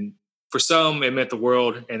 And for some, it meant the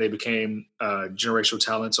world, and they became generational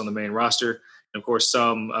talents on the main roster. And of course,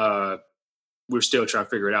 some we're still trying to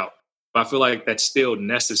figure it out. But I feel like that's still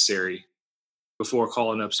necessary before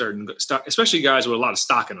calling up certain, especially guys with a lot of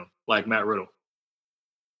stock in them, like Matt Riddle.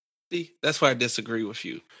 See, that's why I disagree with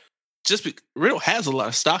you. Riddle has a lot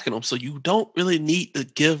of stock in him, so you don't really need to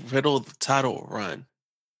give Riddle the title run.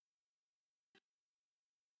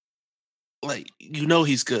 Like, you know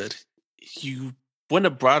he's good. You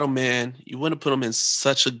wouldn't have brought him in. You wouldn't have put him in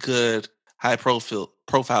such a good high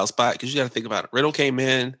profile spot, because you got to think about it. Riddle came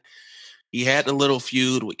in. He had a little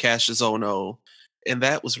feud with Cassius Ohno, and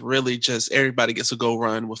that was really just everybody gets a go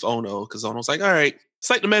run with Ohno, because Ohno's like, all right, it's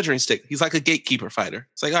like the measuring stick. He's like a gatekeeper fighter.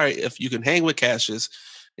 It's like, all right, if you can hang with Cassius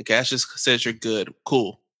and Cassius says you're good,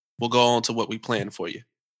 cool. We'll go on to what we planned for you.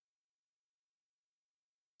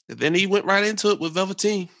 And then he went right into it with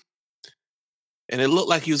Velveteen. And it looked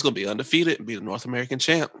like he was going to be undefeated and be the North American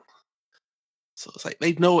champ. So it's like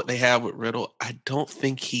they know what they have with Riddle. I don't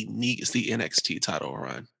think he needs the NXT title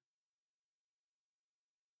run.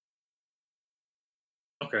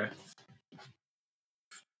 Okay.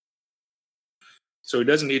 So he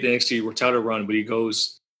doesn't need the NXT title run, but he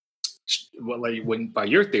goes, by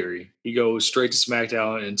your theory, he goes straight to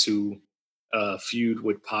SmackDown into a feud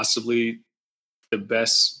with possibly the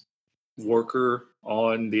best worker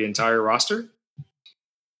on the entire roster?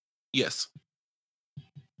 Yes.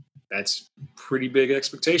 That's pretty big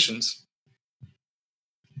expectations.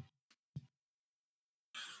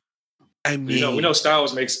 I mean, we know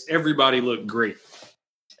Styles makes everybody look great.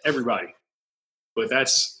 Everybody. But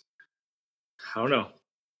that's, I don't know.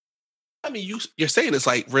 I mean, you're saying it's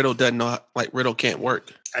like Riddle doesn't know, like Riddle can't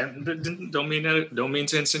work. I don't mean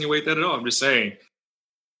to insinuate that at all. I'm just saying,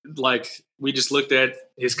 like, we just looked at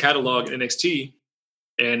his catalog in NXT,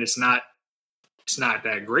 and it's not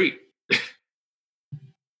that great.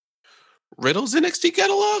 Riddle's NXT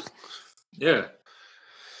catalog? Yeah.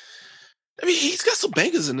 I mean, he's got some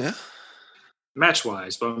bangers in there.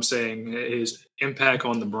 Match-wise, but I'm saying his impact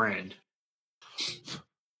on the brand.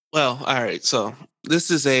 Well, all right. So this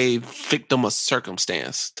is a victim of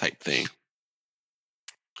circumstance type thing.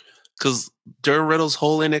 Because during Riddle's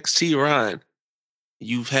whole NXT run,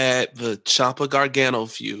 you've had the Ciampa Gargano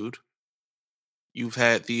feud. You've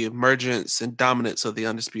had the emergence and dominance of the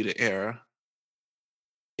Undisputed Era.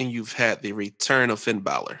 And you've had the return of Finn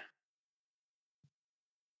Balor.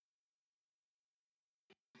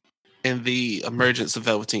 And the emergence of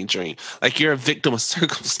Velveteen Dream. Like, you're a victim of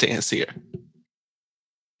circumstance here.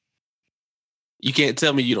 You can't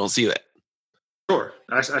tell me you don't see that. Sure,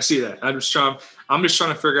 I see that. I'm just trying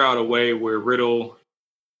to figure out a way where Riddle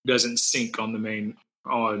doesn't sink on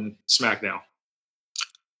SmackDown.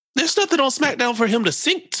 There's nothing on SmackDown for him to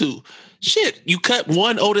sync to. Shit, you cut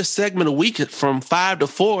one Otis segment a week from 5 to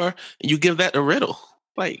 4, and you give that to Riddle.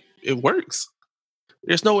 Like, it works.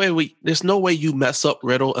 There's no way you mess up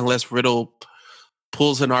Riddle unless Riddle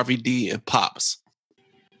pulls an RVD and pops.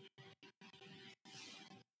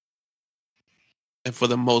 And for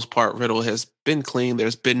the most part, Riddle has been clean.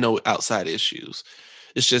 There's been no outside issues.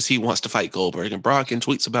 It's just he wants to fight Goldberg, and Brock and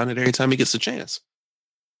tweets about it every time he gets a chance.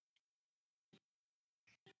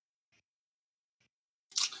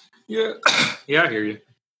 Yeah, I hear you.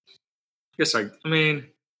 I mean,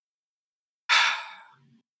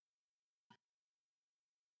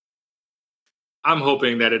 I'm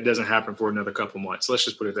hoping that it doesn't happen for another couple months. Let's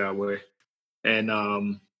just put it that way. And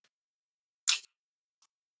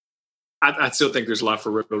I still think there's a lot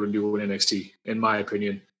for Riddle to do with NXT, in my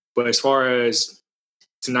opinion. But as far as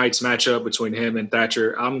tonight's matchup between him and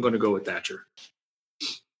Thatcher, I'm going to go with Thatcher.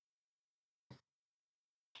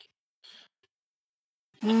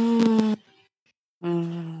 I'm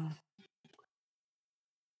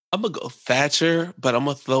going to go Thatcher, but I'm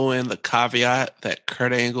going to throw in the caveat that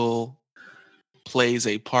Kurt Angle plays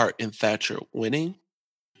a part in Thatcher winning.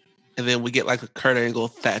 And then we get like a Kurt Angle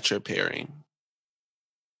Thatcher pairing.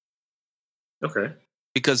 Okay.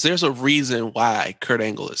 Because there's a reason why Kurt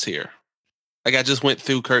Angle is here. Like, I just went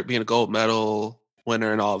through Kurt being a gold medal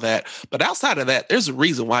winner and all that. But outside of that, there's a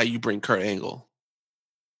reason why you bring Kurt Angle.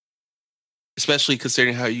 Especially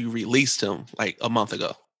considering how you released him like a month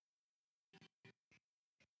ago.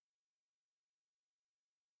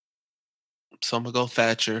 So I'm going to go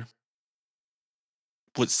Thatcher.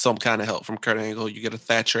 With some kind of help from Kurt Angle. You get a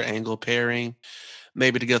Thatcher Angle pairing.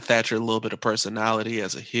 Maybe to give Thatcher a little bit of personality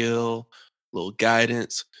as a heel. A little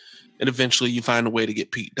guidance. And eventually you find a way to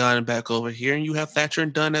get Pete Dunne back over here. And you have Thatcher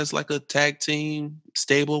and Dunne as like a tag team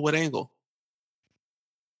stable with Angle.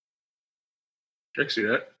 I see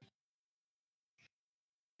that.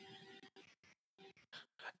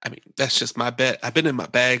 I mean, that's just my bet. I've been in my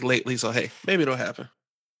bag lately, so hey, maybe it'll happen.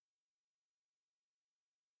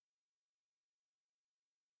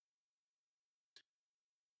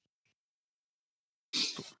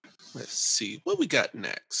 Let's see what we got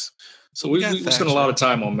next. So we spent a lot of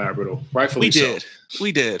time on Matt Riddle, rightfully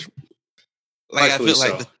We did. Like, rightfully I feel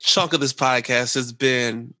like the chunk of this podcast has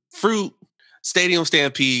been Fruit, Stadium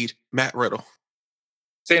Stampede, Matt Riddle.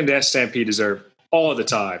 Same that Stampede deserve all the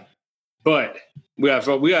time, but we got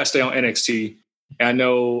to stay on NXT. And I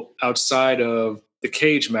know outside of the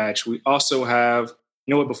cage match, we also have.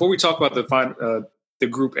 You know what? Before we talk about the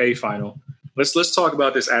Group A final, let's talk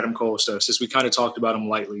about this Adam Cole stuff, since we kind of talked about him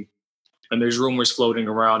lightly. And there's rumors floating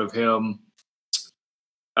around of him,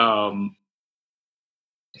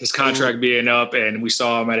 his contract being up, and we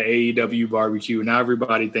saw him at an AEW barbecue. Now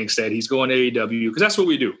everybody thinks that he's going to AEW, because that's what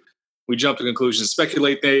we do. We jump to conclusions,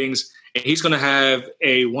 speculate things, and he's going to have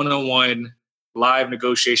a one-on-one live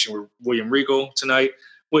negotiation with William Regal tonight,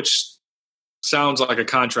 which sounds like a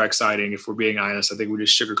contract signing, if we're being honest. I think we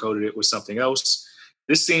just sugarcoated it with something else.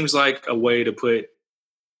 This seems like a way to put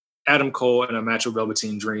Adam Cole in a match with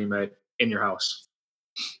Velveteen Dream in your house.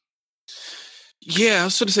 Yeah, I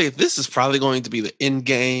was going to say, this is probably going to be the end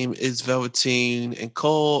game is Velveteen and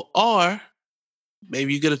Cole, or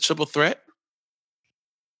maybe you get a triple threat.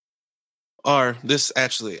 Or this,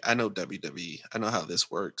 actually, I know WWE. I know how this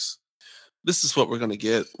works. This is what we're going to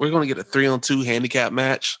get. We're going to get a 3-on-2 handicap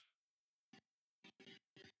match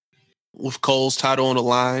with Cole's title on the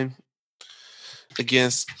line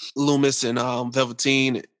against Loomis and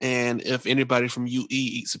Velveteen. And if anybody from UE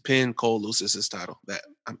eats a pin, Cole loses his title. That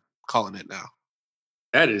I'm calling it now.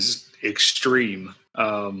 That is extreme.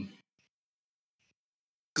 Because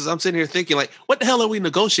I'm sitting here thinking, like, what the hell are we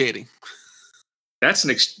negotiating? That's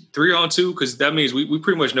an 3-on-2, because that means we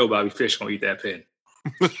pretty much know Bobby Fish gonna eat that pin.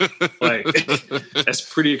 Like, that's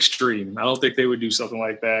pretty extreme. I don't think they would do something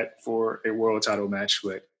like that for a world title match,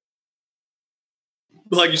 but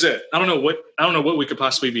like you said, I don't know what we could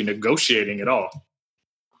possibly be negotiating at all.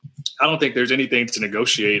 I don't think there's anything to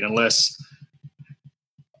negotiate unless,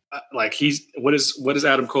 like, what has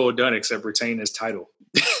Adam Cole done except retain his title?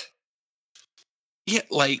 Yeah,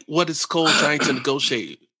 like, what is Cole trying to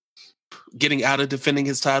negotiate? Getting out of defending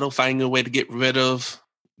his title, finding a way to get rid of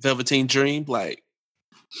Velveteen Dream, like,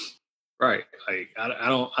 right? Like, I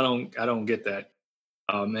don't get that.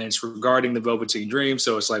 And it's regarding the Velveteen Dream,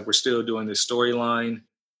 so it's like we're still doing this storyline.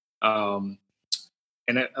 And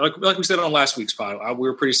like we said on last week's pod, we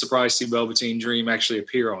were pretty surprised to see Velveteen Dream actually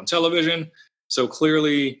appear on television. So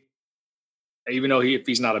clearly, even though if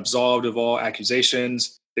he's not absolved of all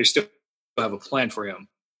accusations, they still have a plan for him.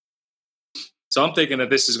 So I'm thinking that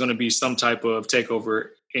this is going to be some type of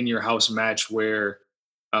takeover in your house match where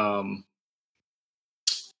Um,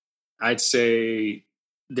 I'd say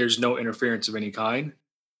there's no interference of any kind.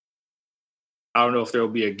 I don't know if there will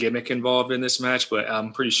be a gimmick involved in this match, but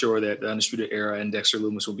I'm pretty sure that the Undisputed Era and Dexter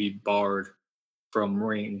Lumis will be barred from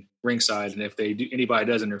ringside. And if they do, anybody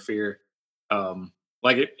does interfere,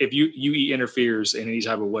 like if UE interferes in any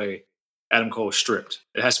type of way, Adam Cole is stripped.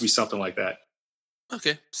 It has to be something like that.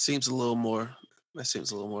 Okay, seems a little more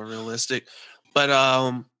realistic.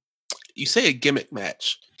 But you say a gimmick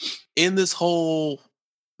match. In this whole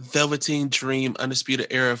Velveteen Dream Undisputed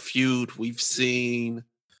Era feud, we've seen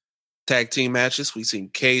tag team matches, we've seen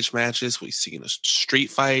cage matches, we've seen a street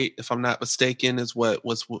fight, if I'm not mistaken, is what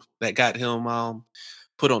was that got him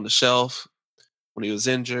put on the shelf when he was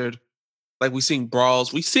injured. Like, we've seen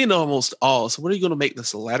brawls, we've seen almost all. So what are you going to make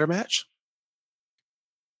this a ladder match?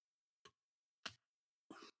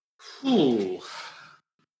 Ooh.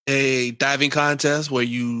 A diving contest where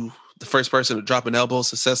the first person to drop an elbow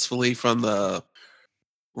successfully from the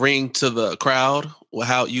ring to the crowd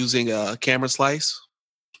without using a camera slice?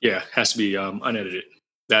 Yeah, has to be unedited.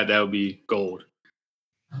 That would be gold.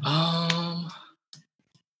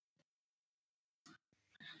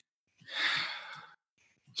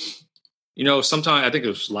 Sometime I think it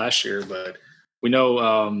was last year, but we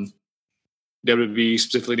know WWE,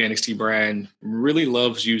 specifically the NXT brand, really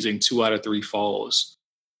loves using 2 out of 3 falls.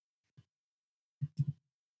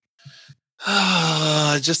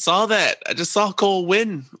 I just saw that. I just saw Cole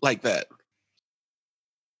win like that.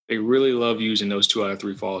 They really love using those 2 out of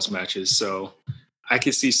 3 falls matches. So I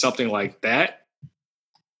could see something like that.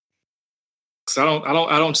 So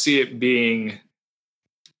I don't see it being.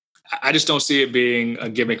 I just don't see it being a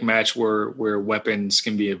gimmick match where weapons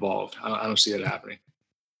can be involved. I don't see it happening.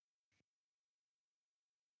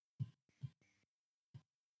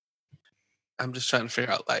 I'm just trying to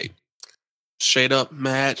figure out, like, straight up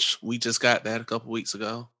match. We just got that a couple weeks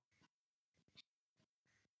ago.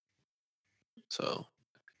 So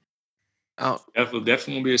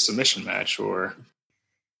definitely will be a submission match, or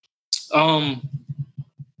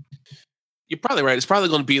you're probably right. It's probably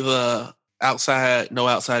going to be the no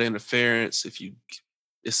outside interference.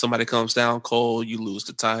 If somebody comes down cold, you lose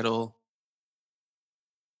the title.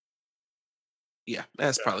 Yeah,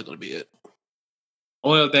 that's probably going to be it.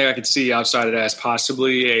 Only other thing I could see outside of that is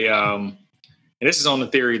possibly and this is on the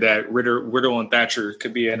theory that Riddle and Thatcher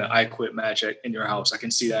could be in an I Quit match in your house. I can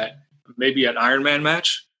see that. Maybe an Iron Man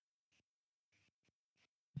match.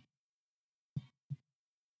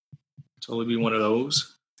 Totally be one of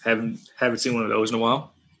those. Haven't seen one of those in a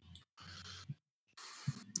while.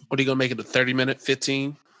 What are you going to make it, a 30-minute,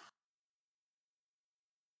 15?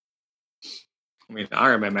 I mean, the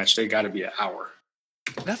Iron Man match, they got to be an hour.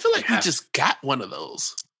 I feel like we just got one of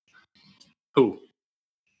those. Who?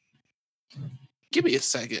 Give me a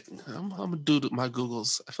second. I'm going to do my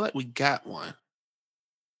Googles. I feel like we got one.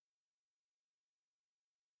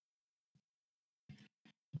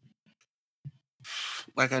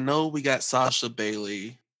 Like, I know we got Sasha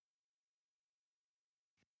Bailey.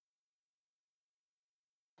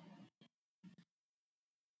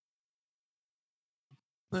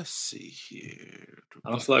 Let's see here. I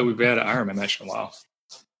don't feel like we've had an Iron Man match in a while.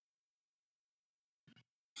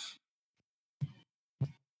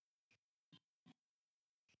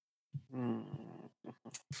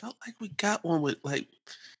 Felt like we got one with, like,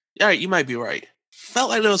 all right, you might be right. Felt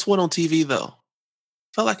like there was one on TV, though.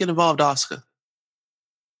 Felt like it involved Asuka.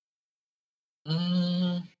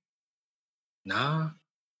 Nah.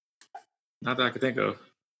 Not that I could think of.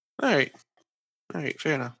 All right,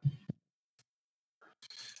 fair enough.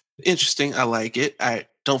 Interesting. I like it. I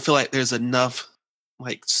don't feel like there's enough,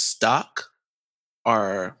 like, stock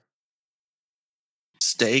or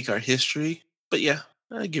stake or history, but yeah,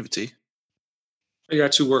 I give it to you. You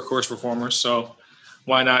got 2 workhorse performers, so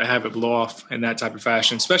why not have it blow off in that type of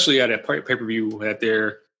fashion, especially at a pay-per-view that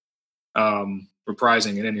they're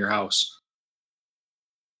reprising it in your house.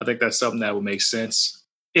 I think that's something that would make sense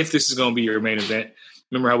if this is going to be your main event.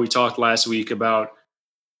 Remember how we talked last week about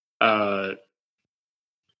the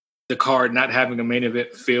card not having a main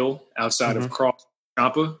event feel outside of Cross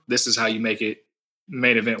Ciampa? This is how you make it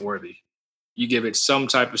main event worthy. You give it some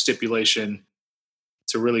type of stipulation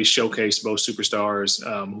to really showcase both superstars,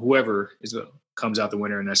 whoever comes out the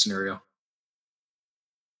winner in that scenario.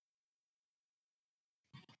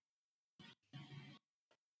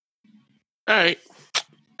 All right.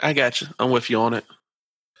 I got you. I'm with you on it.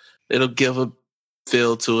 It'll give a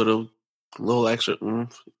feel to it, a little extra.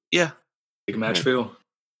 Yeah. Big match feel.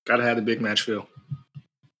 Got to have the big match feel.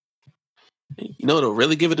 You know what'll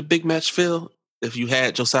really give it a big match feel? If you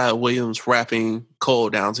had Josiah Williams rapping Cole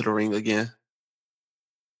down to the ring again.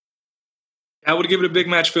 I would give it a big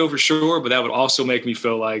match feel for sure, but that would also make me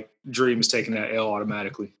feel like Dream is taking that L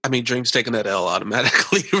automatically. I mean, Dream's taking that L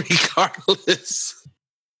automatically, regardless.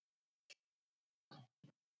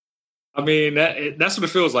 I mean, that's what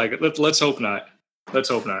it feels like. Let's hope not. Let's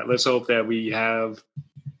hope not. Let's hope that we have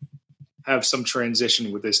some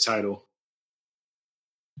transition with this title.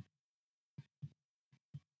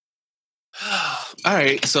 All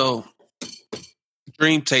right, so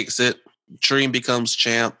Dream takes it. Dream becomes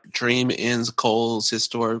champ. Dream ends Cole's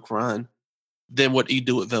historic run. Then what do you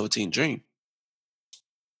do with Velveteen Dream?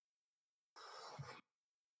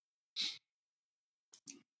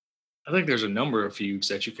 I think there's a number of feuds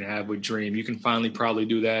that you can have with Dream. You can finally probably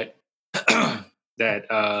do that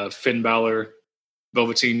Finn Balor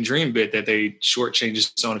Velveteen Dream bit that they shortchanged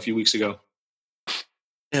us on a few weeks ago.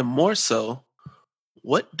 And more so,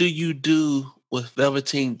 what do you do with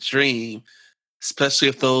Velveteen Dream, especially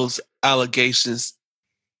if those allegations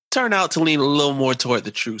turn out to lean a little more toward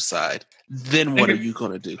the truth side? Then what are you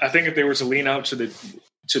going to do? I think if they were to lean out to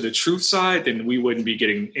the truth side, then we wouldn't be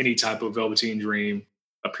getting any type of Velveteen Dream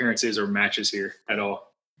appearances or matches here at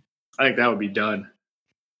all. I think that would be done.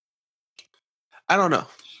 I don't know.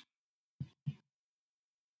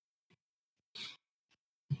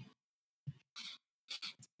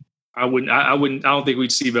 I don't think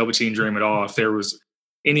we'd see Velveteen Dream at all if there was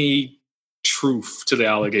any truth to the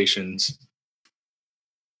allegations.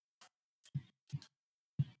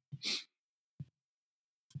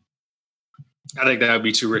 I think that would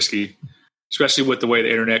be too risky, especially with the way the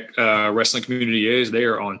internet wrestling community is. They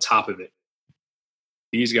are on top of it.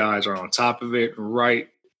 These guys are on top of it right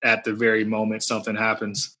at the very moment something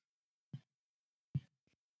happens.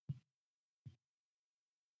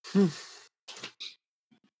 All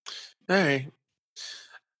right.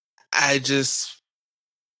 I just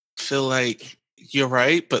feel like you're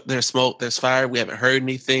right, but there's smoke, there's fire. We haven't heard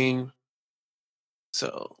anything.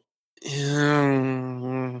 So,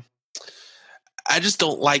 I just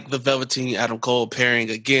don't like the Velveteen Adam Cole pairing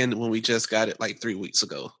again when we just got it like 3 weeks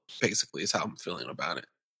ago, basically, is how I'm feeling about it.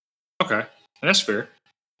 Okay. That's fair.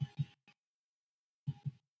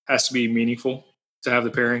 Has to be meaningful to have the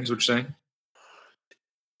pairings, what you're saying?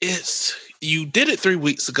 You did it 3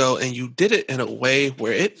 weeks ago, and you did it in a way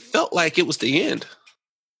where it felt like it was the end.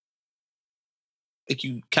 Like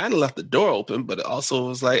you kind of left the door open, but it also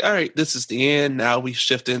was like, all right, this is the end. Now we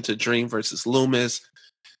shift into Dream versus Loomis.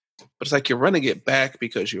 But it's like you're running it back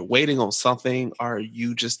because you're waiting on something, or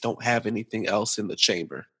you just don't have anything else in the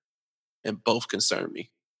chamber. And both concern me.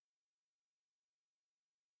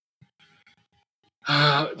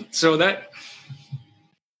 So that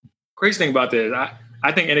crazy thing about this,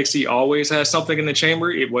 I think NXT always has something in the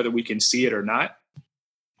chamber, whether we can see it or not.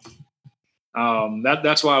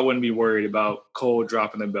 That's why I wouldn't be worried about Cole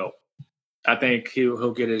dropping the belt. I think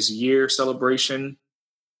he'll get his year celebration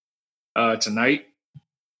tonight,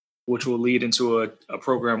 which will lead into a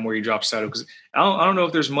program where he drops title. Because I don't know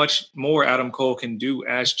if there's much more Adam Cole can do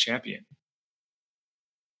as champion.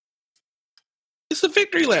 It's a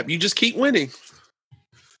victory lap. You just keep winning.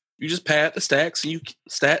 You just pad the stats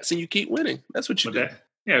and you keep winning. That's what you do.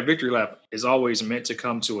 Victory lap is always meant to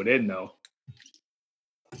come to an end, though.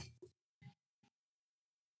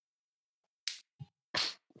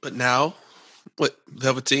 But now, what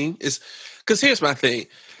Velveteen is, because here's my thing.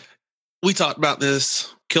 We talked about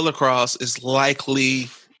this. Killer Cross is likely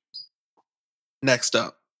next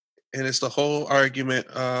up. And it's the whole argument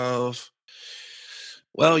of,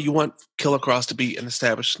 well, you want Killer Cross to be an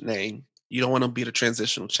established name. You don't want to be the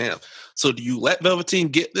transitional champ. So do you let Velveteen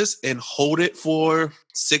get this and hold it for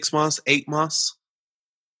 6 months, 8 months,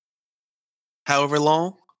 however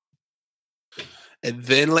long, and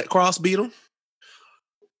then let Cross beat him?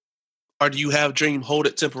 Or do you have Dream hold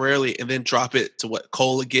it temporarily and then drop it to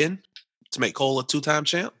Cole again to make Cole a 2-time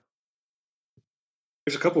champ?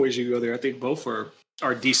 There's a couple ways you can go there. I think both are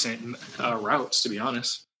decent routes, to be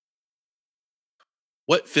honest.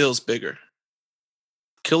 What feels bigger?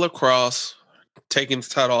 Killer Cross taking the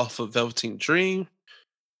title off of Velveteen Dream,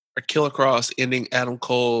 or Killer Cross ending Adam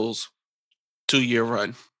Cole's 2-year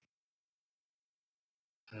run?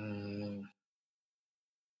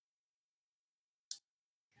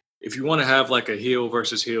 If you want to have like a heel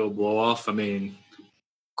versus heel blow off, I mean,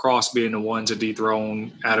 Cross being the one to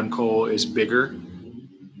dethrone Adam Cole is bigger,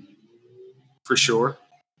 for sure.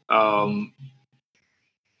 I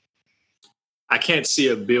can't see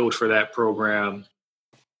a build for that program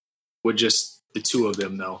with just the two of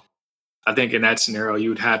them, though. I think in that scenario, you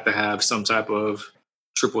would have to have some type of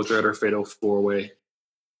triple threat or fatal 4-way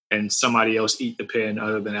and somebody else eat the pin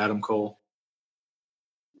other than Adam Cole.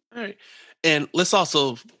 All right. And let's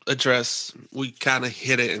also address, we kind of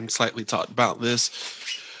hit it and slightly talked about this.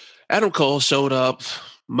 Adam Cole showed up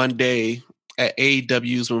Monday at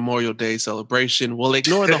AEW's Memorial Day celebration. We'll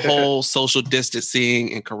ignore the whole social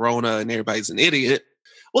distancing and Corona and everybody's an idiot.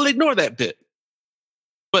 We'll ignore that bit.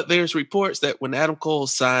 But there's reports that when Adam Cole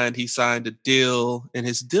signed, he signed a deal, and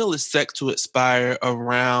his deal is set to expire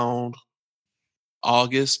around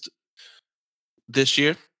August this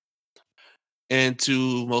year. And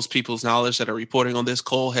to most people's knowledge that are reporting on this,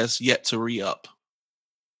 Cole has yet to re-up.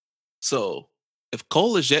 So if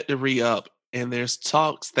Cole is yet to re-up and there's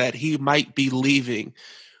talks that he might be leaving,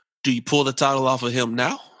 do you pull the title off of him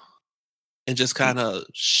now and just kind of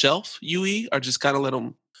shelf UE or just kind of let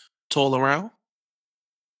him toil around?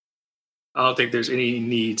 I don't think there's any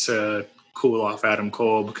need to cool off Adam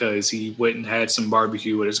Cole because he went and had some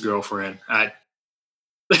barbecue with his girlfriend.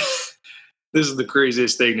 This is the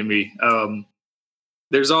craziest thing to me.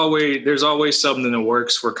 There's always something in the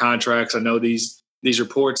works for contracts. I know these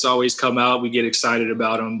reports always come out. We get excited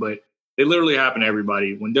about them, but they literally happen to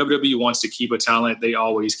everybody. When WWE wants to keep a talent, they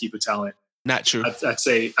always keep a talent. Not true. I'd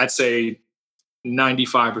say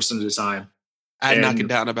 95% of the time. I'd knock it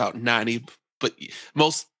down about 90, but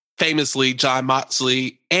most famously Jon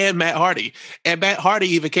Moxley and Matt Hardy. And Matt Hardy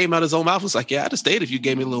even came out his own mouth, was like, yeah, I'd have stayed if you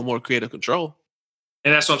gave me a little more creative control.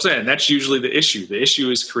 And that's what I'm saying. That's usually the issue. The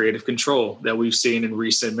issue is creative control that we've seen in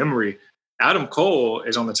recent memory. Adam Cole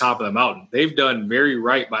is on the top of the mountain. They've done very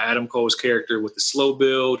right by Adam Cole's character with the slow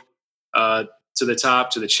build to the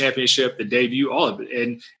top, to the championship, the debut, all of it.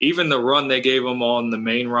 And even the run they gave him on the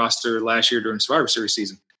main roster last year during Survivor Series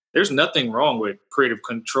season. There's nothing wrong with creative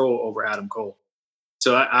control over Adam Cole.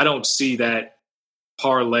 So I don't see that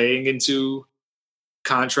parlaying into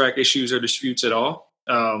contract issues or disputes at all.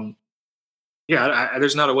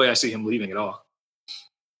 There's not a way I see him leaving at all.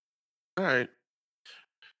 All right.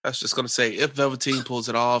 I was just going to say, if Velveteen pulls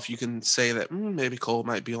it off, you can say that maybe Cole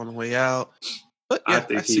might be on the way out. But yeah, I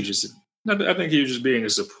think he was just being a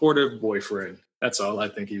supportive boyfriend. That's all I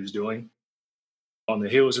think he was doing. On the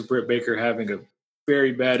heels of Britt Baker having a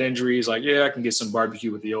very bad injury, he's like, yeah, I can get some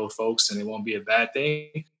barbecue with the old folks and it won't be a bad thing.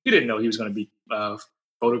 He didn't know he was going to be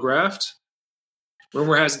photographed.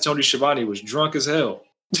 Rumor has it Tony Schiavone was drunk as hell.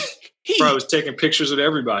 He probably was taking pictures of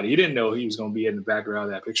everybody. He didn't know he was going to be in the background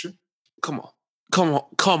of that picture. Come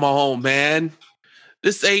on, man.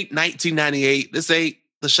 This ain't 1998. This ain't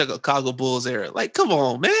the Chicago Bulls era. Like, come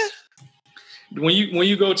on, man. When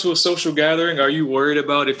you go to a social gathering, are you worried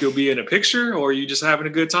about if you'll be in a picture, or are you just having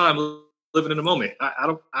a good time living in the moment?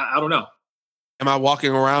 I don't know. Am I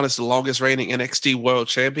walking around as the longest reigning NXT World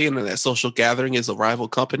Champion, and that social gathering is a rival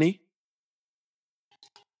company?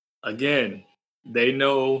 Again, they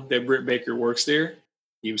know that Britt Baker works there.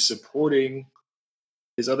 He was supporting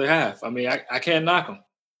his other half. I mean, I can't knock him.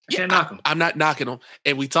 I'm not knocking him.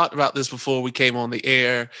 And we talked about this before we came on the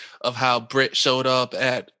air of how Britt showed up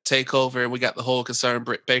at TakeOver and we got the whole concerned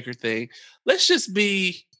Britt Baker thing. Let's just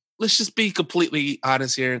be completely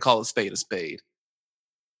honest here and call a spade a spade.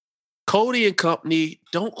 Cody and company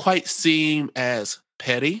don't quite seem as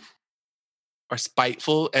petty or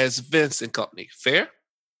spiteful as Vince and company. Fair?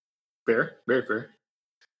 Fair. Very fair.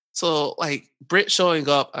 So, like, Britt showing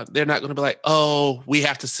up, they're not going to be like, oh, we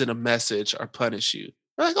have to send a message or punish you.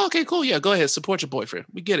 They're like, okay, cool. Yeah, go ahead. Support your boyfriend.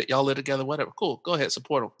 We get it. Y'all live together, whatever. Cool. Go ahead.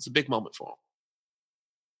 Support him. It's a big moment for him.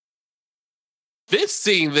 Vince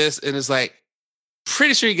seeing this and is like,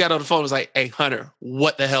 pretty sure he got on the phone and was like, hey, Hunter,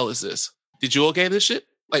 what the hell is this? Did you okay this shit?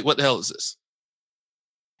 Like, what the hell is this?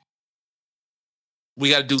 We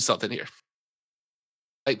got to do something here.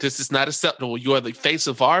 Like, this is not acceptable. You are the face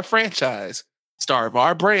of our franchise, star of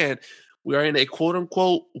our brand. We are in a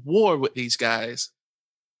quote-unquote war with these guys.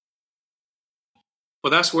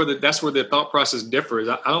 Well, that's where the thought process differs.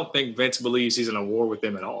 I don't think Vince believes he's in a war with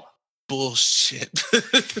them at all. Bullshit.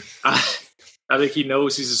 I think he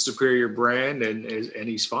knows he's a superior brand and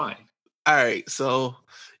he's fine. All right, so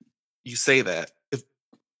you say that. If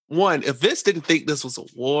Vince didn't think this was a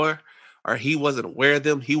war or he wasn't aware of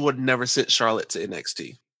them, he would never sent Charlotte to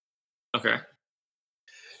NXT. Okay.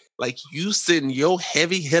 Like, you send your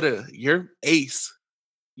heavy hitter, your ace,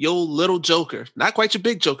 your little joker, not quite your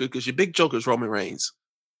big joker, because your big joker is Roman Reigns.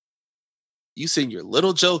 You send your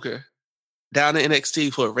little joker down to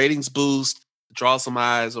NXT for a ratings boost, draw some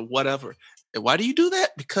eyes or whatever. And why do you do that?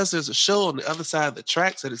 Because there's a show on the other side of the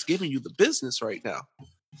tracks that is giving you the business right now,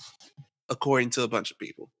 according to a bunch of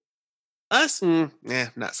people. Us,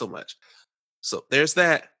 not so much. So there's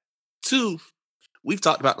that. 2, we've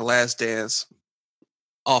talked about The Last Dance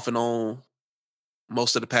off and on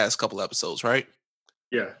most of the past couple episodes, right?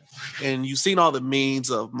 Yeah. And you've seen all the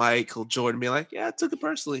memes of Michael Jordan being like, yeah, I took it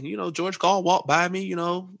personally. You know, George Gall walked by me. You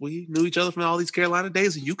know, we knew each other from all these Carolina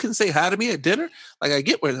days, and you couldn't say hi to me at dinner. Like, I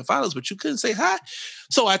get we're in the finals, but you couldn't say hi.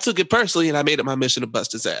 So I took it personally, and I made it my mission to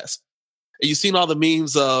bust his ass. And you've seen all the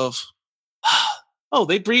memes of, oh,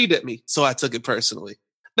 they breathed at me, so I took it personally.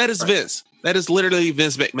 That is Vince. That is literally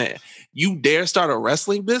Vince McMahon. You dare start a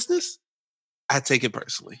wrestling business? I take it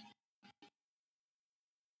personally.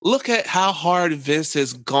 Look at how hard Vince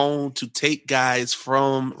has gone to take guys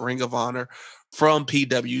from Ring of Honor, from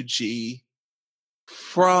PWG,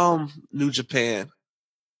 from New Japan.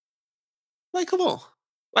 Like, come on.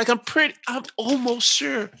 Like, I'm almost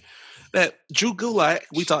sure that Drew Gulak,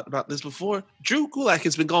 we talked about this before, Drew Gulak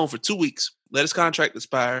has been gone for 2 weeks. Let his contract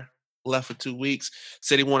expire, left for 2 weeks,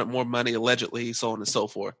 said he wanted more money, allegedly, so on and so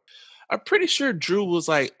forth. I'm pretty sure Drew was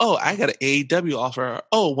like, oh, I got an AEW offer.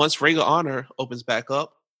 Oh, once Ring of Honor opens back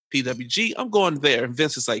up, PWG, I'm going there. And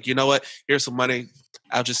Vince is like, you know what? Here's some money.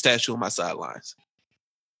 I'll just stash you on my sidelines.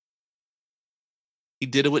 He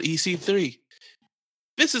did it with EC3.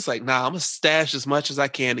 Vince is like, nah, I'm going to stash as much as I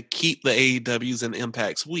can to keep the AEWs and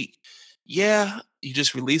Impacts weak. Yeah, you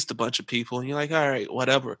just released a bunch of people, and you're like, all right,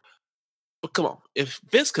 whatever. But come on. If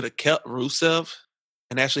Vince could have kept Rusev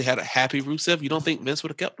and actually had a happy Rusev, you don't think Vince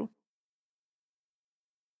would have kept him?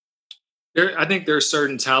 I think there are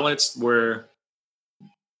certain talents where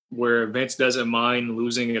Vince doesn't mind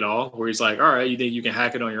losing it all, where he's like, all right, you think you can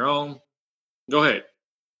hack it on your own? Go ahead.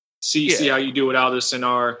 See how you do without us in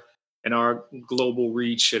our global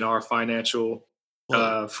reach and our financial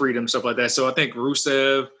freedom, stuff like that. So I think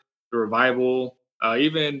Rusev, the Revival,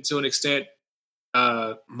 even to an extent,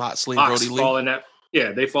 Moxley, Mox Brody fall Lee. in that.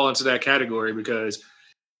 Yeah, they fall into that category because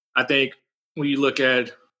I think when you look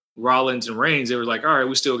at Rollins and Reigns, they were like, all right,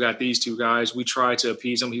 we still got these two guys. We try to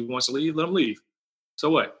appease him. He wants to leave, let him leave. So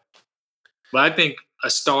what? But I think a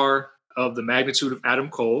star of the magnitude of Adam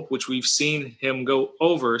Cole, which we've seen him go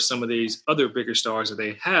over some of these other bigger stars that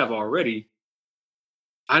they have already,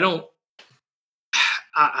 I don't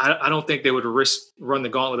think they would run the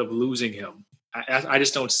gauntlet of losing him. I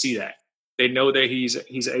just don't see that. They know that he's an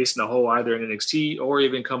ace in the hole, either in NXT or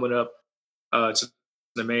even coming up to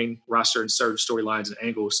the main roster and certain storylines and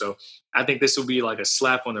angles. So I think this will be like a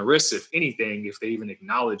slap on the wrist, if anything, if they even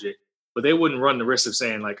acknowledge it. But they wouldn't run the risk of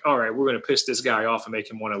saying like, all right, we're going to piss this guy off and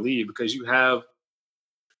make him want to leave, because you have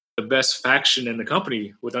the best faction in the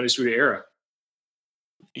company with Undisputed Era.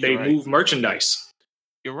 They move merchandise.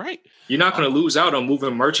 You're right. You're not going to lose out on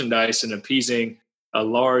moving merchandise and appeasing a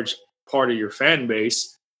large part of your fan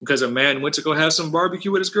base because a man went to go have some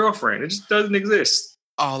barbecue with his girlfriend. It just doesn't exist.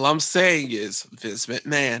 All I'm saying is Vince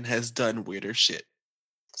McMahon has done weirder shit.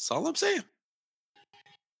 That's all I'm saying.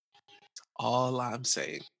 All I'm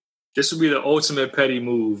saying. This would be the ultimate petty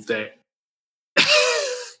move. That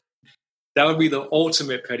would be the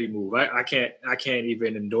ultimate petty move. I can't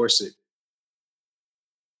even endorse it.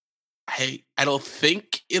 I don't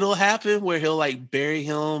think it'll happen where he'll like bury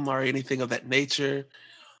him or anything of that nature.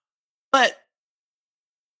 But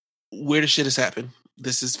weirder shit has happened.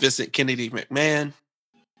 This is Vincent Kennedy McMahon.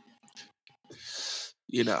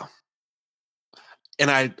 You know. And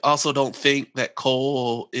I also don't think that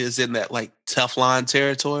Cole is in that like Teflon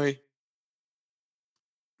territory.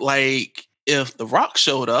 Like if The Rock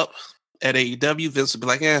showed up at AEW, Vince would be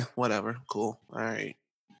like, whatever, cool, all right.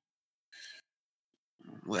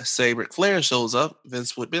 Let's say Ric Flair shows up,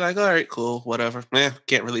 Vince would be like, all right, cool, whatever.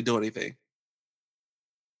 Can't really do anything.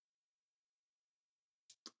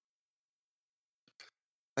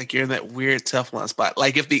 Like you're in that weird Teflon spot.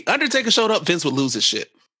 Like if The Undertaker showed up, Vince would lose his shit.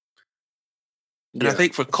 And I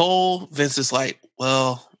think for Cole, Vince is like,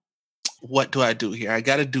 well, what do I do here? I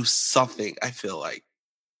got to do something, I feel like.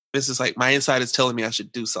 Vince is like, my inside is telling me I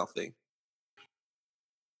should do something.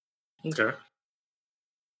 Okay.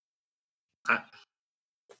 I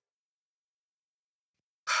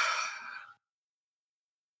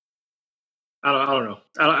don't know.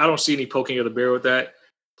 I don't see any poking of the bear with that.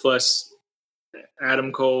 Plus,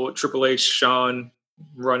 Adam Cole, Triple H, Shawn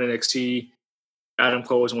run NXT. Adam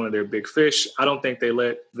Cole is one of their big fish. I don't think they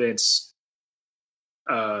let Vince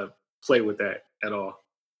play with that at all.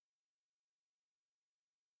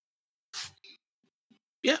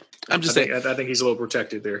 Yeah, I'm just saying. I think he's a little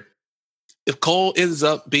protected there. If Cole ends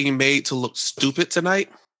up being made to look stupid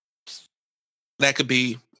tonight, that could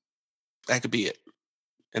be it.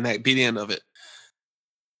 And that could be the end of it.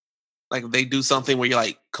 Like if they do something where you're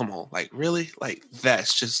like, come on, like really? Like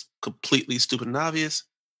that's just completely stupid and obvious.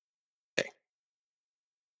 Hey.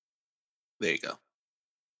 There you go.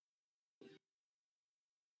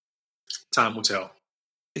 Time will tell.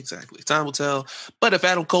 Exactly. Time will tell. But if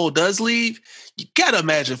Adam Cole does leave, you got to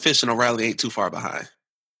imagine Fish and O'Reilly ain't too far behind.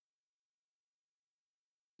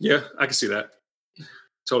 Yeah, I can see that.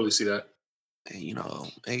 Totally see that. And,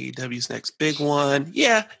 AEW's next big one.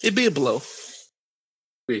 Yeah, it'd be a blow.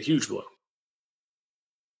 Be a huge blow.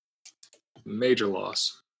 Major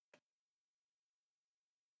loss.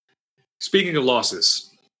 Speaking of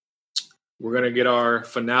losses, we're going to get our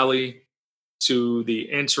finale to the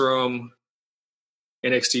interim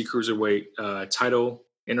NXT Cruiserweight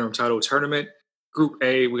interim title tournament. Group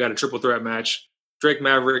A, we got a triple threat match. Drake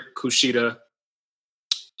Maverick, Kushida,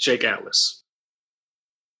 Jake Atlas.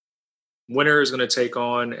 Winner is going to take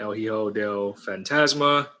on El Hijo del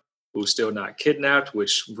Fantasma, who's still not kidnapped,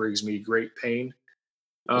 which brings me great pain.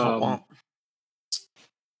 I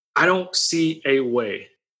don't see a way.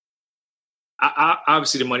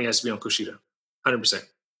 Obviously, the money has to be on Kushida,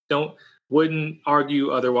 100%. Wouldn't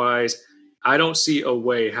argue otherwise. I don't see a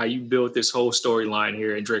way how you build this whole storyline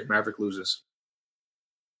here and Drake Maverick loses.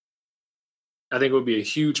 I think it would be a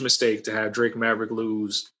huge mistake to have Drake Maverick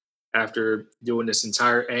lose after doing this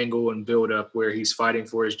entire angle and build up where he's fighting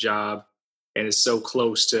for his job and is so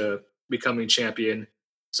close to becoming champion.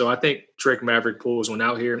 So I think Drake Maverick pulls one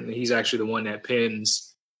out here, and he's actually the one that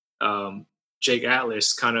pins Jake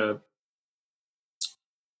Atlas, kind of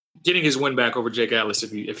getting his win back over Jake Atlas,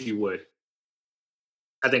 if you would.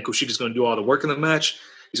 I think Kushida's going to do all the work in the match.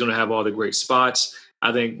 He's going to have all the great spots.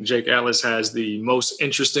 I think Jake Atlas has the most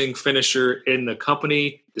interesting finisher in the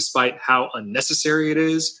company, despite how unnecessary it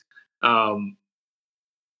is. I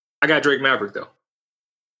got Drake Maverick, though.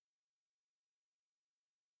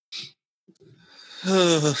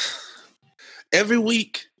 Every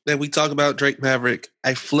week that we talk about Drake Maverick,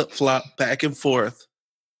 I flip-flop back and forth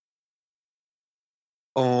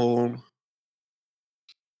on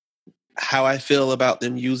how I feel about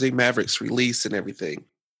them using Maverick's release and everything.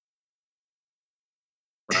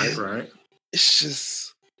 Right. It's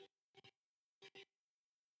just,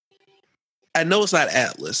 I know it's not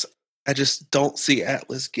Atlas. I just don't see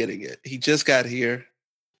Atlas getting it. He just got here.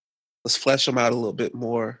 Let's flesh him out a little bit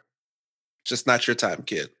more. Just not your time,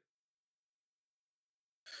 kid.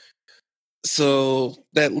 So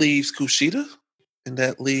that leaves Kushida, and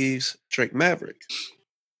that leaves Drake Maverick.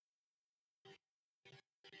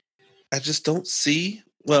 I just don't see.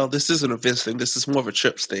 Well, this isn't a Vince thing. This is more of a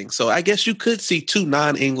Trips thing. So I guess you could see two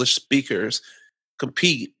non-English speakers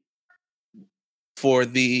compete for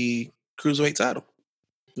the Cruiserweight title.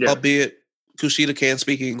 Yeah. Albeit Kushida can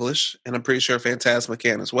speak English, and I'm pretty sure Phantasma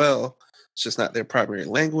can as well. It's just not their primary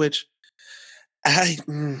language. I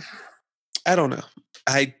don't know.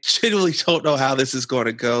 I genuinely don't know how this is going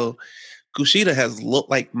to go. Kushida has looked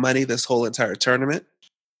like money this whole entire tournament.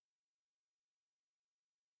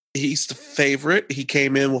 He's the favorite. He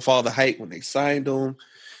came in with all the hype when they signed him.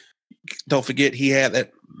 Don't forget, he had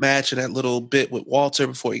that match and that little bit with Walter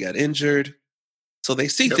before he got injured. So they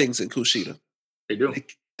see things in Kushida. They do.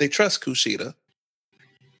 They trust Kushida.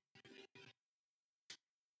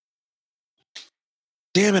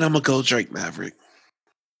 Damn it, I'm going to go Drake Maverick.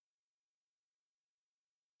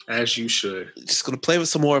 As you should. Just going to play with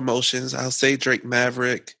some more emotions. I'll say Drake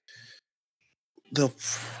Maverick.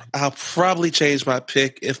 I'll probably change my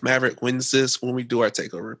pick if Maverick wins this when we do our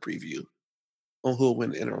takeover preview on who will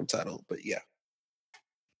win the interim title. But yeah.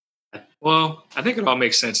 Well, I think it all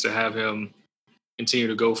makes sense to have him continue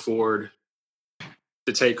to go forward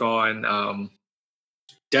to take on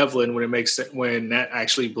Devlin when that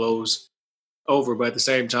actually blows over. But at the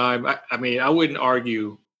same time, I wouldn't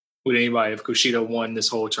argue with anybody if Kushida won this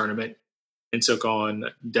whole tournament and took on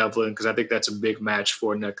Devlin, because I think that's a big match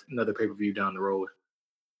for another pay-per-view down the road.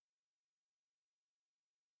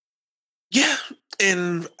 Yeah,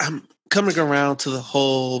 and I'm coming around to the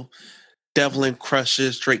whole Devlin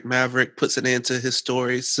crushes Drake Maverick, puts an end to his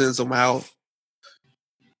story, sends him out.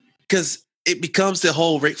 Because it becomes the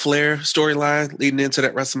whole Ric Flair storyline leading into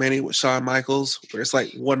that WrestleMania with Shawn Michaels, where it's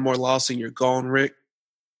like one more loss and you're gone, Rick.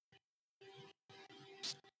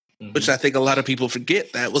 Mm-hmm. Which I think a lot of people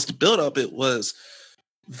forget that was the build-up. It was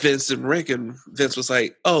Vince and Rick, and Vince was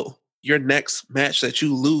like, oh, your next match that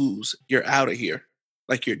you lose, you're out of here.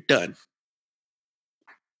 Like, you're done.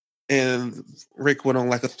 And Rick went on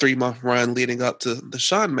like a 3-month run leading up to the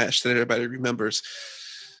Shawn match that everybody remembers.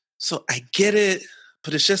 So I get it,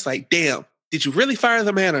 but it's just like, damn, did you really fire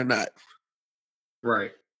the man or not?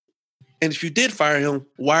 Right. And if you did fire him,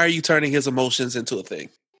 why are you turning his emotions into a thing?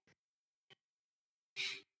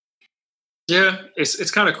 Yeah,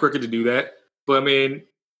 it's kind of crooked to do that. But I mean,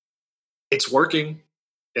 it's working.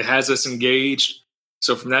 It has us engaged.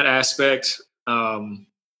 So from that aspect,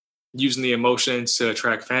 using the emotions to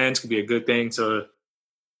attract fans could be a good thing to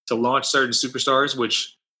to launch certain superstars,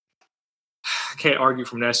 which I can't argue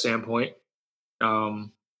from that standpoint.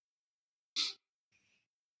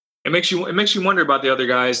 It makes you wonder about the other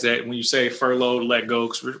guys that when you say furloughed, let go,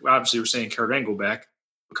 because obviously we're saying Kurt Angle back.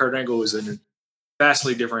 But Kurt Angle is in a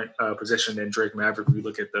vastly different position than Drake Maverick if you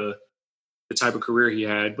look at the type of career he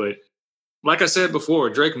had. But like I said before,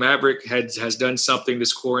 Drake Maverick has done something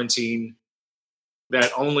this quarantine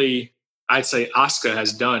that only I'd say Asuka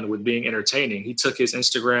has done with being entertaining. He took his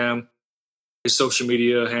Instagram, his social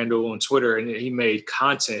media handle on Twitter, and he made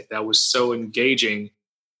content that was so engaging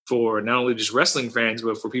for not only just wrestling fans,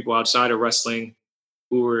 but for people outside of wrestling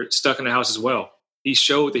who were stuck in the house as well. He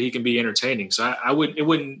showed that he can be entertaining. So it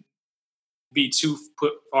wouldn't be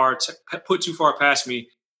put too far past me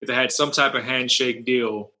if they had some type of handshake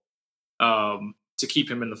deal to keep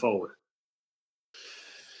him in the fold.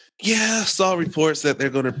 Yeah, saw reports that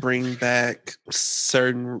they're going to bring back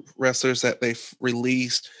certain wrestlers that they've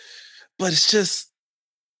released, but it's just,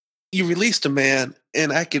 you released a man,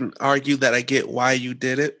 and I can argue that I get why you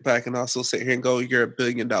did it, but I can also sit here and go, you're $1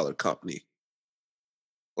 billion company.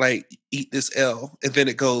 Like, eat this L. And then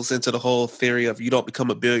it goes into the whole theory of you don't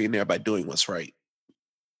become a billionaire by doing what's right.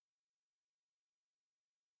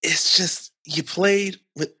 It's just, you played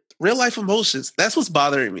with real life emotions. That's what's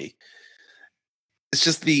bothering me. It's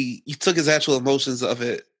just you took his actual emotions of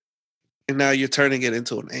it, and now you're turning it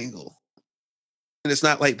into an angle. And it's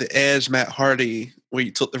not like the Edge, Matt Hardy, where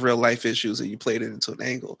you took the real life issues and you played it into an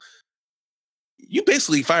angle. You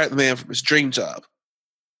basically fired the man from his dream job.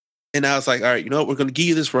 And now it's like, all right, you know what? We're going to give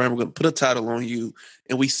you this run. We're going to put a title on you,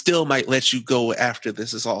 and we still might let you go after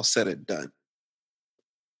this is all said and done.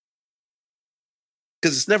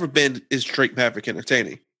 Because it's never been is Drake Maverick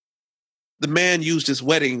entertaining. The man used his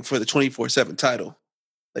wedding for the 24/7 title.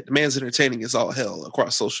 Like, the man's entertaining as all hell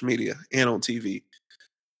across social media and on TV.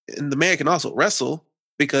 And the man can also wrestle,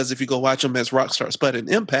 because if you go watch him as Rockstar Spud in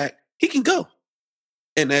Impact, he can go.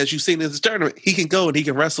 And as you've seen in this tournament, he can go and he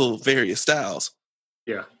can wrestle various styles.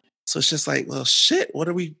 Yeah. So it's just like, well, shit, what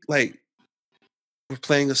are we, like, we're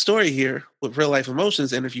playing a story here with real life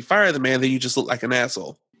emotions, and if you fire the man, then you just look like an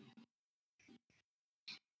asshole.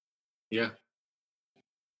 Yeah.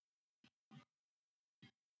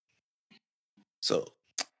 So,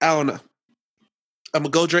 I don't know. I'm going to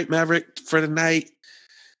go Drake Maverick for the night,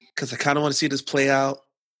 because I kind of want to see this play out,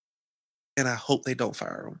 and I hope they don't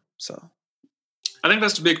fire him. So, I think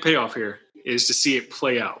that's the big payoff here, is to see it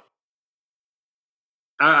play out.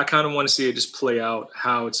 I kind of want to see it just play out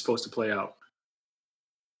how it's supposed to play out.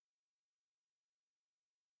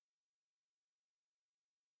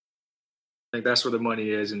 I think that's where the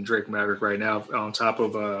money is in Drake Maverick right now, on top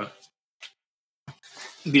of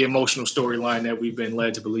the emotional storyline that we've been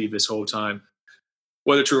led to believe this whole time,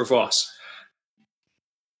 whether true or false.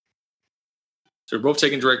 So we're both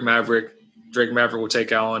taking Drake Maverick. Drake Maverick will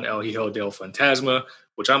take on El Hijo del Fantasma,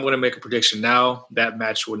 which I'm going to make a prediction now. That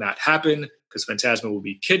match will not happen because Fantasma will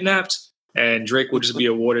be kidnapped and Drake will just be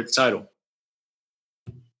awarded the title.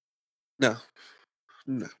 No.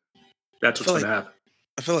 That's what's going to happen.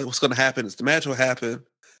 I feel like what's going to happen is the match will happen,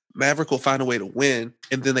 Maverick will find a way to win,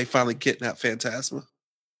 and then they finally kidnap Fantasma.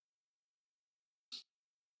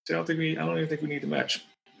 I don't even think we need the match.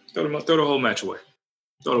 Throw the whole match away.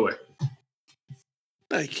 Throw it away.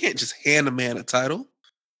 No, you can't just hand a man a title.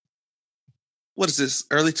 What is this?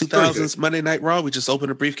 Early 2000s Monday Night Raw? We just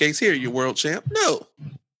opened a briefcase here. You're world champ? No.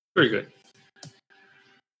 Very good.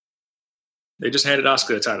 They just handed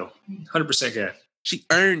Asuka a title. 100% can. She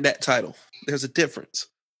earned that title. There's a difference.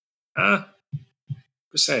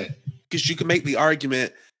 Just saying. Because you can make the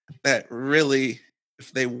argument that really,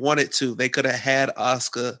 if they wanted to, they could have had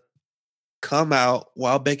Asuka come out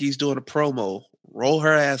while Becky's doing a promo, roll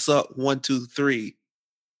her ass up 1, 2, 3,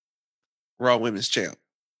 Raw Women's Champ.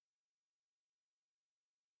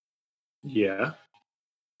 Yeah.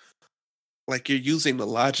 Like, you're using the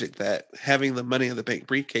logic that having the Money in the Bank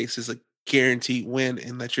briefcase is a guaranteed win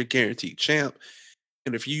and that you're guaranteed champ.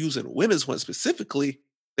 And if you're using a women's one specifically,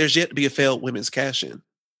 there's yet to be a failed women's cash-in.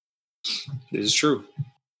 This is true.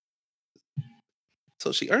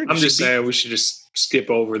 So she earned it. I'm just saying we should just skip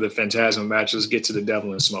over the Fantasma match. Let's get to the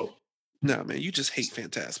Devil in Smoke. No, man, you just hate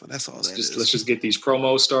Fantasma. That's all that is. Let's just get these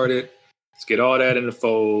promos started. Let's get all that in the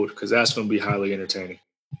fold, because that's going to be highly entertaining.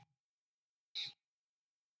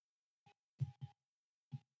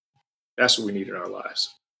 That's what we need in our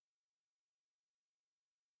lives.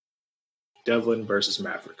 Devlin versus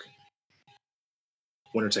Maverick.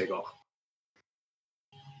 Winner take all.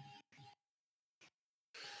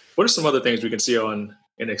 What are some other things we can see on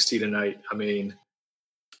NXT tonight? I mean,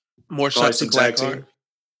 more shots in Blackheart.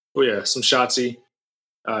 Oh yeah, some Shotzi.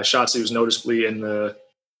 Shotzi was noticeably in the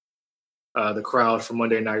the crowd for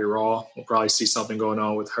Monday Night Raw. We'll probably see something going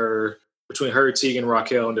on with her, between her, Tegan,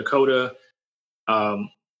 Raquel, and Dakota.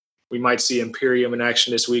 We might see Imperium in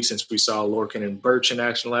action this week since we saw Lorcan and Birch in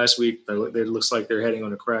action last week. It looks like they're heading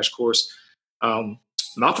on a crash course. Malcolm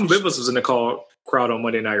Bivens was in the crowd on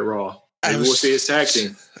Monday Night Raw. Maybe we'll see his tag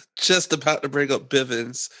team. Just about to bring up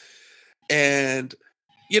Bivens. And,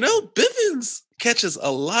 Bivens catches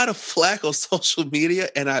a lot of flack on social media,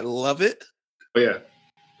 and I love it. Oh, yeah.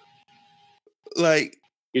 Like,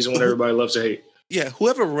 he's the one everybody loves to hate. Yeah,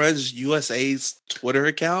 whoever runs USA's Twitter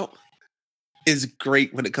account is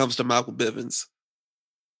great when it comes to Malcolm Bivens.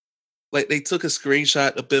 Like, they took a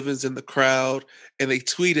screenshot of Bivens in the crowd, and they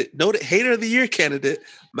tweeted, "Noted Hater of the Year candidate,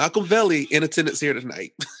 Malcolm Velli, in attendance here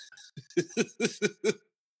tonight."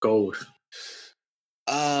 Gold.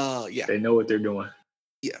 Yeah. They know what they're doing.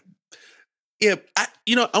 Yeah. Yeah, I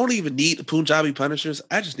don't even need the Punjabi Punishers.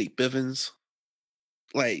 I just need Bivens.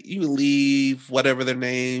 Like, you leave whatever their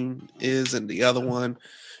name is and the other one.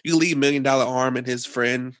 You leave $1 Million Arm and his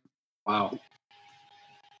friend. Wow.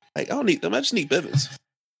 Like, I don't need them. I just need Bivens.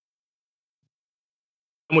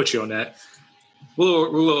 I'm with you on that. We're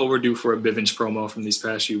a little overdue for a Bivens promo from these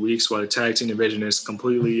past few weeks while the tag team division is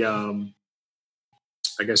completely,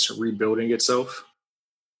 rebuilding itself.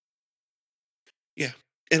 Yeah.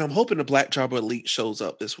 And I'm hoping the Black Jobber Elite shows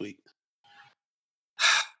up this week.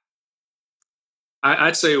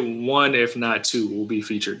 I'd say one, if not two, will be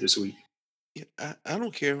featured this week. Yeah, I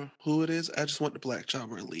don't care who it is. I just want the Black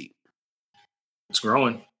Jobber Elite. It's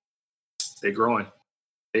growing. They're growing.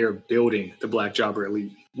 They are building the Black Jobber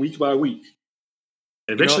Elite week by week.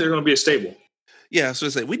 And eventually they're going to be a stable. Yeah, so I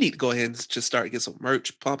say we need to go ahead and just start getting some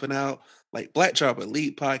merch pumping out, like Black Jobber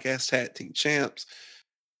Elite Podcast Tag Team Champs.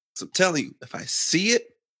 So I'm telling you, if I see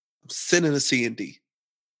it, I'm sending a C&D.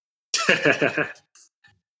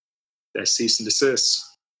 That's cease and desist.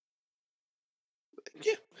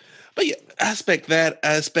 Yeah. But yeah, I expect that.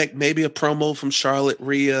 I expect maybe a promo from Charlotte,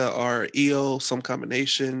 Rhea, or Io, some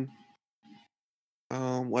combination.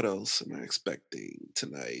 What else am I expecting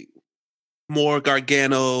tonight? More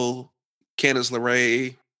Gargano, Candice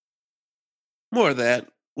LeRae. More of that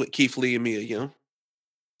with Keith Lee and Mia Yim.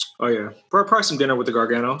 Oh, yeah. Probably some dinner with the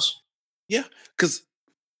Garganos. Yeah, because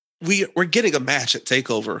we're getting a match at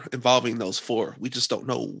TakeOver involving those four. We just don't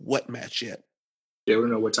know what match yet. Yeah, we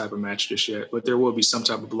don't know what type of match just yet, but there will be some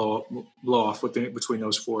type of blow off between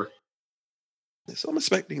those four. So I'm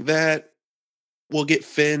expecting that. We'll get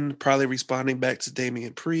Finn probably responding back to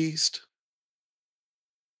Damian Priest.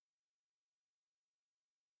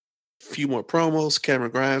 A few more promos.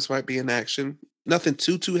 Cameron Grimes might be in action. Nothing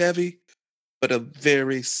too heavy, but a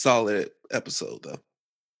very solid episode, though.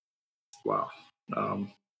 Wow.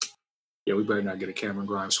 Yeah, we better not get a Cameron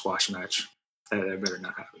Grimes squash match. That better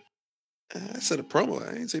not happen. I said a promo.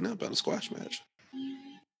 I ain't seen nothing about a squash match.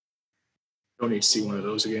 Don't need to see one of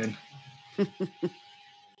those again.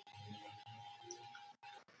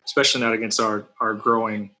 Especially not against our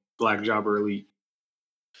growing Black Jobber Elite.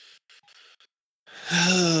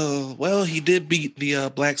 Well, he did beat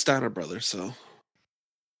the Black Steiner brothers, so.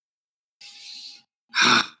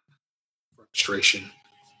 Frustration.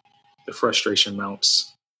 The frustration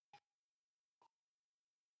mounts.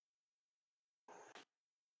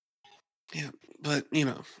 Yeah, but,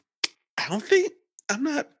 I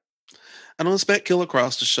don't expect Killer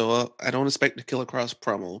Cross to show up. I don't expect the Killer Cross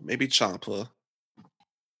promo. Maybe Ciampa.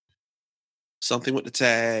 Something with the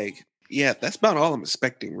tag. Yeah, that's about all I'm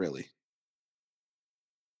expecting, really.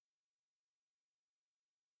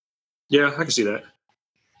 Yeah, I can see that.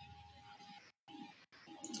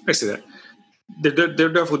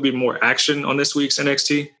 There'll definitely be more action on this week's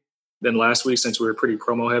NXT than last week since we were pretty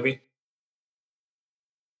promo heavy.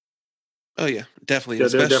 Oh, yeah, definitely.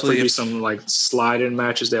 There'll definitely be some slide-in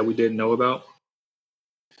matches that we didn't know about.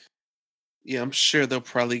 Yeah, I'm sure they'll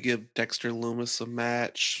probably give Dexter Lumis a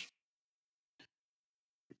match.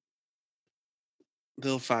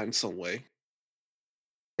 They'll find some way.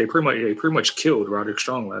 They pretty much killed Roderick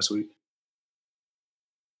Strong last week.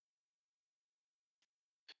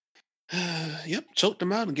 Yep, choked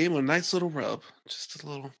him out and gave him a nice little rub. Just a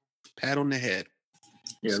little pat on the head.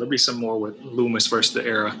 Yeah, there'll be some more with Lumis versus the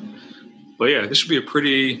Era. But yeah, this should be a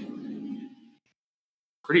pretty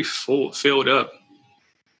filled up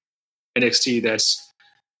NXT that's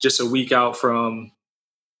just a week out from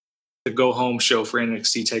the go home show for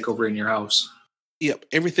NXT TakeOver in your house. Yep,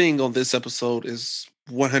 everything on this episode is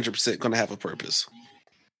 100% going to have a purpose.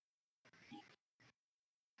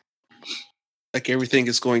 Like everything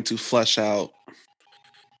is going to flush out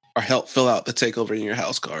or help fill out the TakeOver in your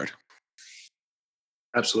house card.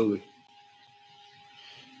 Absolutely.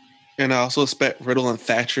 And I also expect Riddle and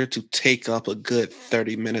Thatcher to take up a good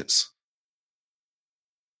 30 minutes.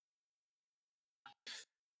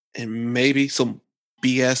 And maybe some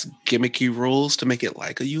BS gimmicky rules to make it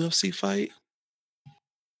like a UFC fight.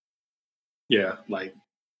 Yeah, like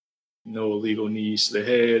no illegal knees to the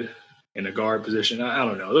head in a guard position. I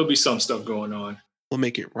don't know. There'll be some stuff going on. We'll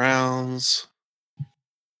make it rounds.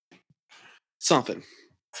 Something.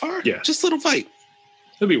 Or just a little fight.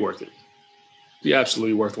 It'll be worth it. Be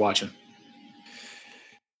absolutely worth watching.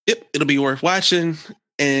 Yep, it'll be worth watching.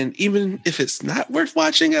 And even if it's not worth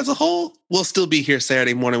watching as a whole, we'll still be here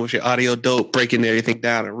Saturday morning with your audio dope, breaking everything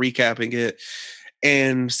down and recapping it.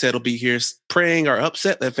 And Seth will be here praying or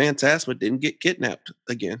upset that Phantasma didn't get kidnapped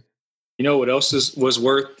again. You know what else was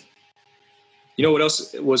worth? You know what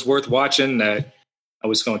else was worth watching that I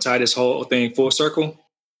was going to tie this whole thing full circle?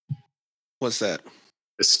 What's that?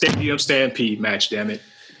 The Stadium Stampede match, damn it.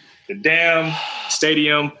 The damn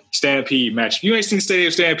Stadium Stampede match. If you ain't seen the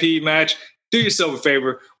Stadium Stampede match, do yourself a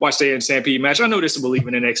favor, watch the Stadium Stampede match. I know this is Believe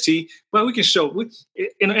in NXT, but we can show, in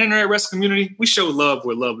the internet wrestling community, we show love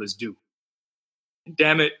where love is due.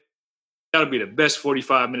 Damn it, that'll be the best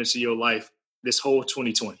 45 minutes of your life this whole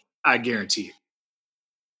 2020. I guarantee it.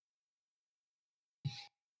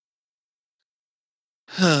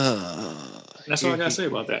 That's all I got to say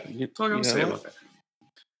about that. That's all I got to say about that.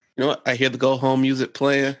 You know what? I hear the go home music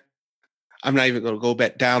playing. I'm not even going to go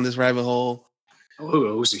back down this rabbit hole. Oh,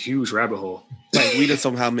 it was a huge rabbit hole. Like we just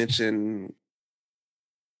somehow mentioned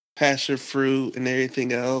passion fruit and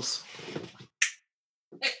everything else.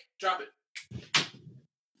 Hey, drop it.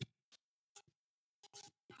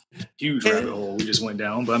 Huge rabbit hole we just went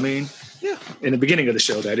down. But I mean, yeah, in the beginning of the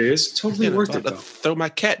show, that is totally worth it. Though. Throw my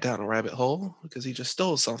cat down a rabbit hole because he just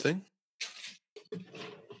stole something.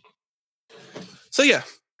 So yeah,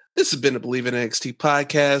 this has been the Believe in NXT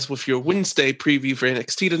podcast with your Wednesday preview for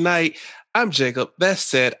NXT tonight. I'm Jacob. That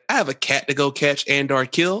said, I have a cat to go catch and or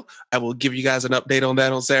kill. I will give you guys an update on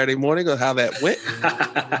that on Saturday morning on how that went.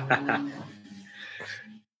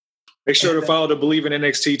 Make sure to follow the Believe in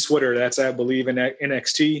NXT Twitter. That's at Believe in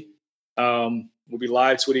NXT. We'll be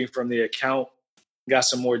live tweeting from the account. Got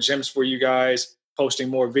some more gems for you guys. Posting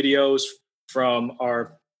more videos from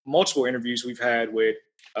our multiple interviews we've had with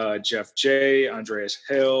Jeff J, Andreas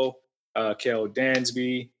Hill, Kel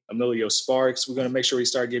Dansby, Emilio Sparks. We're going to make sure we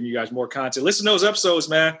start giving you guys more content. Listen to those episodes,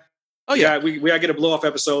 man. Oh, yeah. We got to get a blow-off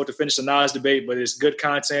episode to finish the Nas debate, but it's good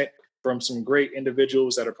content from some great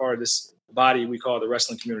individuals that are part of this body we call the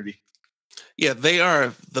wrestling community. Yeah, they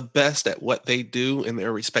are the best at what they do in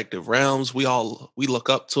their respective realms. We look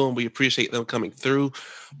up to them. We appreciate them coming through.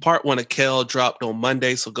 Part 1 of Kel dropped on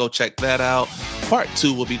Monday, so go check that out. Part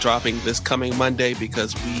 2 will be dropping this coming Monday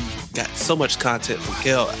because we got so much content from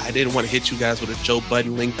Kel. I didn't want to hit you guys with a Joe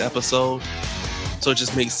Budden linked episode, so it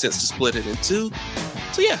just makes sense to split it in two.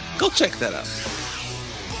 So yeah, go check that out.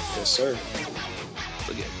 Yes, sir.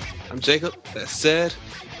 So yeah, I'm Jacob. That said,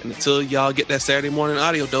 and until y'all get that Saturday morning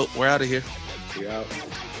audio dope, we're out of here. We out.